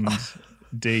and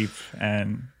deep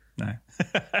and no.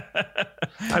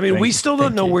 I mean, we still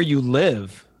don't know where you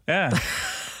live. Yeah.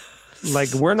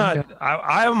 Like we're not.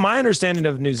 My understanding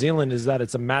of New Zealand is that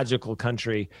it's a magical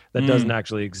country that doesn't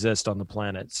actually exist on the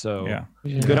planet. So Yeah.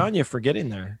 good on you for getting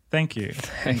there. Thank you.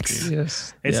 Thanks.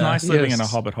 Yes. It's Yeah. nice living in a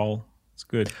Yes. hobbit hole. It's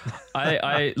good.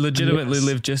 I legitimately Yes.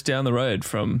 live just down the road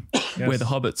from where the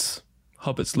hobbits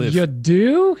live. You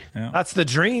do? That's the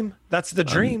dream. That's the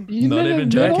dream. You Not live even in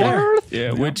joking. Middle-earth?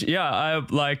 Yeah, which I'm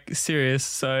like serious.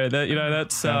 So that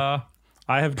that's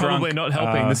I have probably drunk, not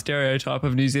helping the stereotype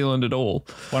of New Zealand at all.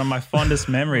 one of my fondest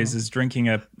memories is drinking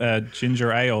a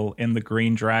ginger ale in the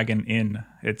Green Dragon Inn.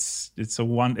 It's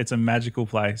a magical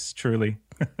place, truly.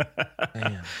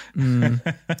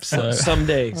 So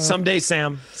Someday,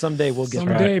 Sam. Someday we'll get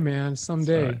Someday, there. man.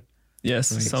 Someday. yes,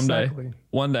 someday, Exactly.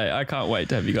 one day. I can't wait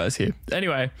to have you guys here.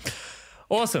 Anyway,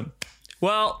 awesome.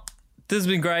 Well, this has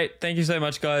been great. Thank you so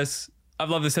much, guys. I've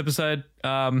loved this episode.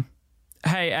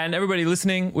 Hey, and everybody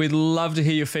listening, we'd love to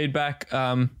hear your feedback.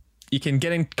 You can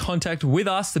get in contact with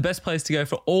us. The best place to go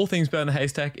for all things Burn the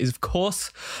Haystack is, of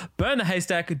course,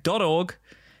 burnthehaystack.org.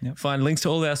 Find links to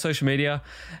all our social media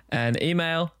and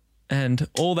email and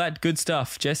all that good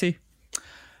stuff. Jesse?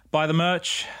 Buy the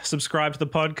merch, subscribe to the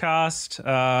podcast,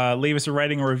 leave us a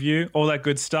rating or review, all that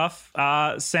good stuff.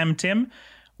 Sam, Tim,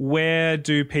 where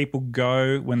do people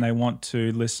go when they want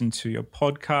to listen to your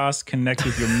podcast, connect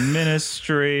with your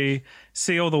ministry,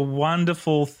 see all the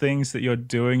wonderful things that you're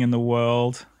doing in the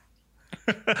world?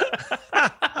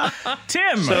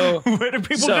 Tim, where do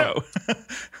people go?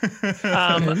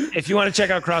 If you want to check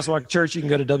out Crosswalk Church, you can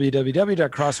go to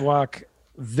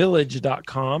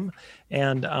www.crosswalkvillage.com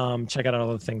and check out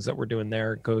all the things that we're doing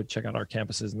there. Go check out our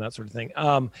campuses and that sort of thing.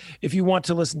 If you want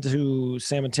to listen to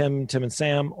Sam and Tim, Tim and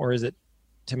Sam, or is it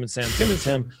Tim and Sam, Tim and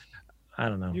Tim? I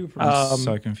don't know. I'm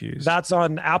so confused. That's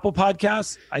on Apple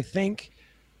Podcasts, I think.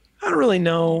 I don't really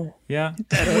know. Yeah.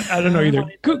 I don't know either.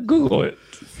 Google it.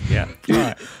 Yeah. All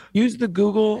right. Use the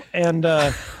Google, and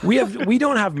we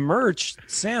don't have merch,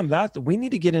 Sam. That we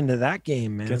need to get into that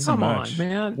game, man. Get some Come merch. on,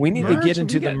 man. We need to Merch, get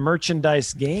into we the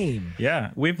merchandise game. Yeah.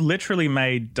 We've literally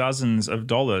made dozens of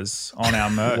dollars on our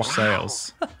merch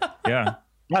sales. Yeah.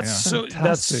 That's so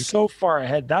far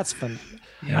ahead. That's fun.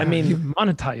 Yeah, I mean, you've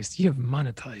monetized. You have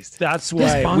monetized. that's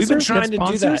Get why we've been sponsors? trying Get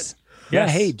to do that. sponsors? Yeah.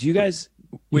 Yes. Hey, do you guys?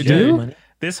 We you guys do. have money?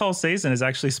 This whole season is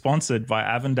actually sponsored by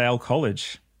Avondale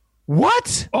College.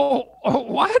 What? Oh,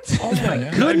 what? Oh my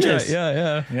goodness!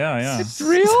 Yeah. Yeah. It's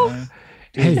real?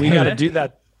 Dude, we got to do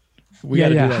that. We got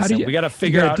to do that. How do Sam. you, We got to you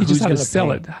figure gotta out teach who's us how going to to sell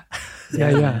pay. it.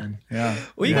 Yeah.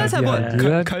 Well, you guys have yeah. Do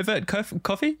that. covert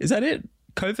coffee? Is that it?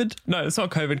 COVID? No, it's not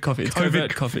COVID coffee. It's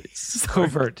covert coffee.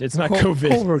 Covert. It's not Co- COVID.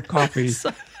 Covert coffee.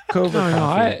 Covert No,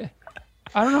 coffee.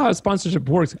 I don't know how sponsorship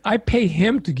works. I pay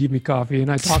him to give me coffee, and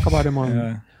I talk about him on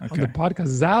Yeah. on the podcast.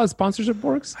 Is that how sponsorship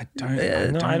works? I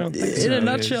don't think In so. a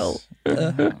nutshell.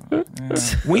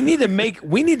 We need to make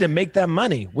that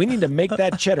money. We need to make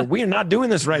that cheddar. We are not doing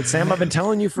this right, Sam. I've been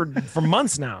telling you for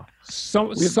months now.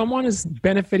 Someone is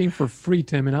benefiting for free,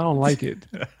 Tim, and I don't like it.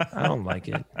 I don't like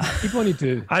it. People need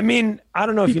to. I mean, I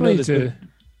don't know if you People know need this, to- but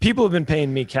people have been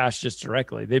paying me cash just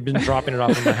directly. They've been dropping it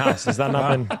off in my house. Has that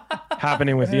not been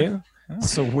happening with you?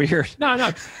 It's so weird.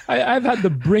 No. I've had the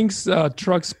Brinks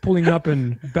trucks pulling up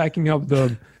and backing up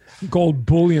the gold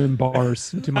bullion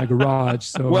bars into my garage.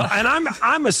 So Well, and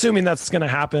I'm assuming that's going to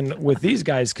happen with these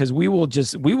guys because we will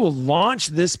launch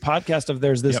this podcast of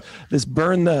theirs. This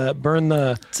burning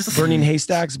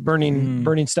haystacks,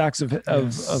 burning stacks of hay.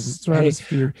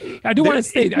 stratosphere. I do want to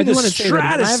say. I do want to say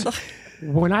that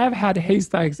when I have had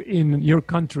haystacks in your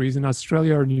countries, in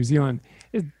Australia or New Zealand,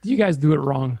 you guys do it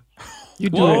wrong. You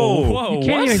do Whoa, it. You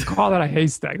can't what? even call that a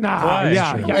haystack. Nah, Why?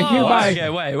 yeah. True. I hereby, Okay,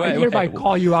 wait. I hereby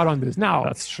call you out on this. Now,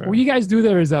 That's true. what you guys do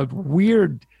there is a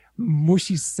weird,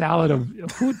 mushy salad of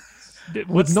food What's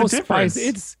with no the spice.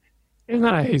 difference? It's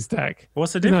not a haystack.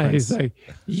 What's the It's not a difference? haystack.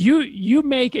 You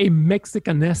make a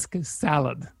Mexicanesque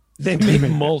salad. They make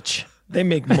mulch. They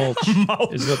make mulch.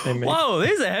 Is what they make. Whoa,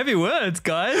 these are heavy words,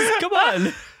 guys. Come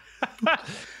on.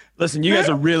 Listen, you guys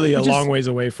are really a long ways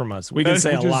away from us. We can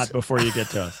say a just- lot before you get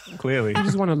to us. Clearly. I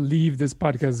just want to leave this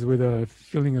podcast with a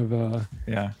feeling of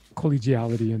Yeah.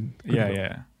 collegiality and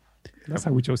Yeah. that's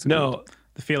how we chose to do it. No,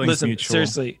 The feeling's listen, mutual.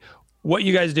 seriously, what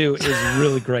you guys do is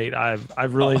really great.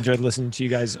 I've really enjoyed listening to you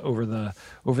guys over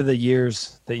the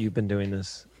years that you've been doing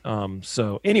this.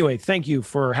 So anyway, thank you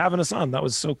for having us on. That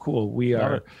was so cool. We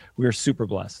are super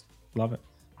blessed. Love it.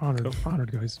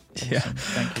 Honored, guys. Yeah.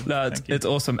 Thank you. No, it's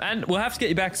awesome. And we'll have to get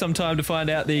you back sometime to find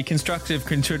out the constructive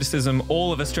criticism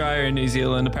all of Australia and New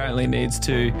Zealand apparently needs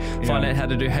to find out how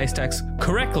to do haystacks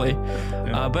correctly.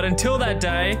 But until that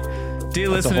day, dear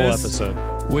listeners, a whole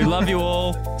episode. we love you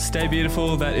all. Stay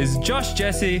beautiful. That is Josh,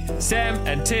 Jesse, Sam,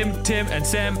 and Tim, and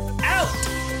Sam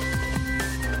out.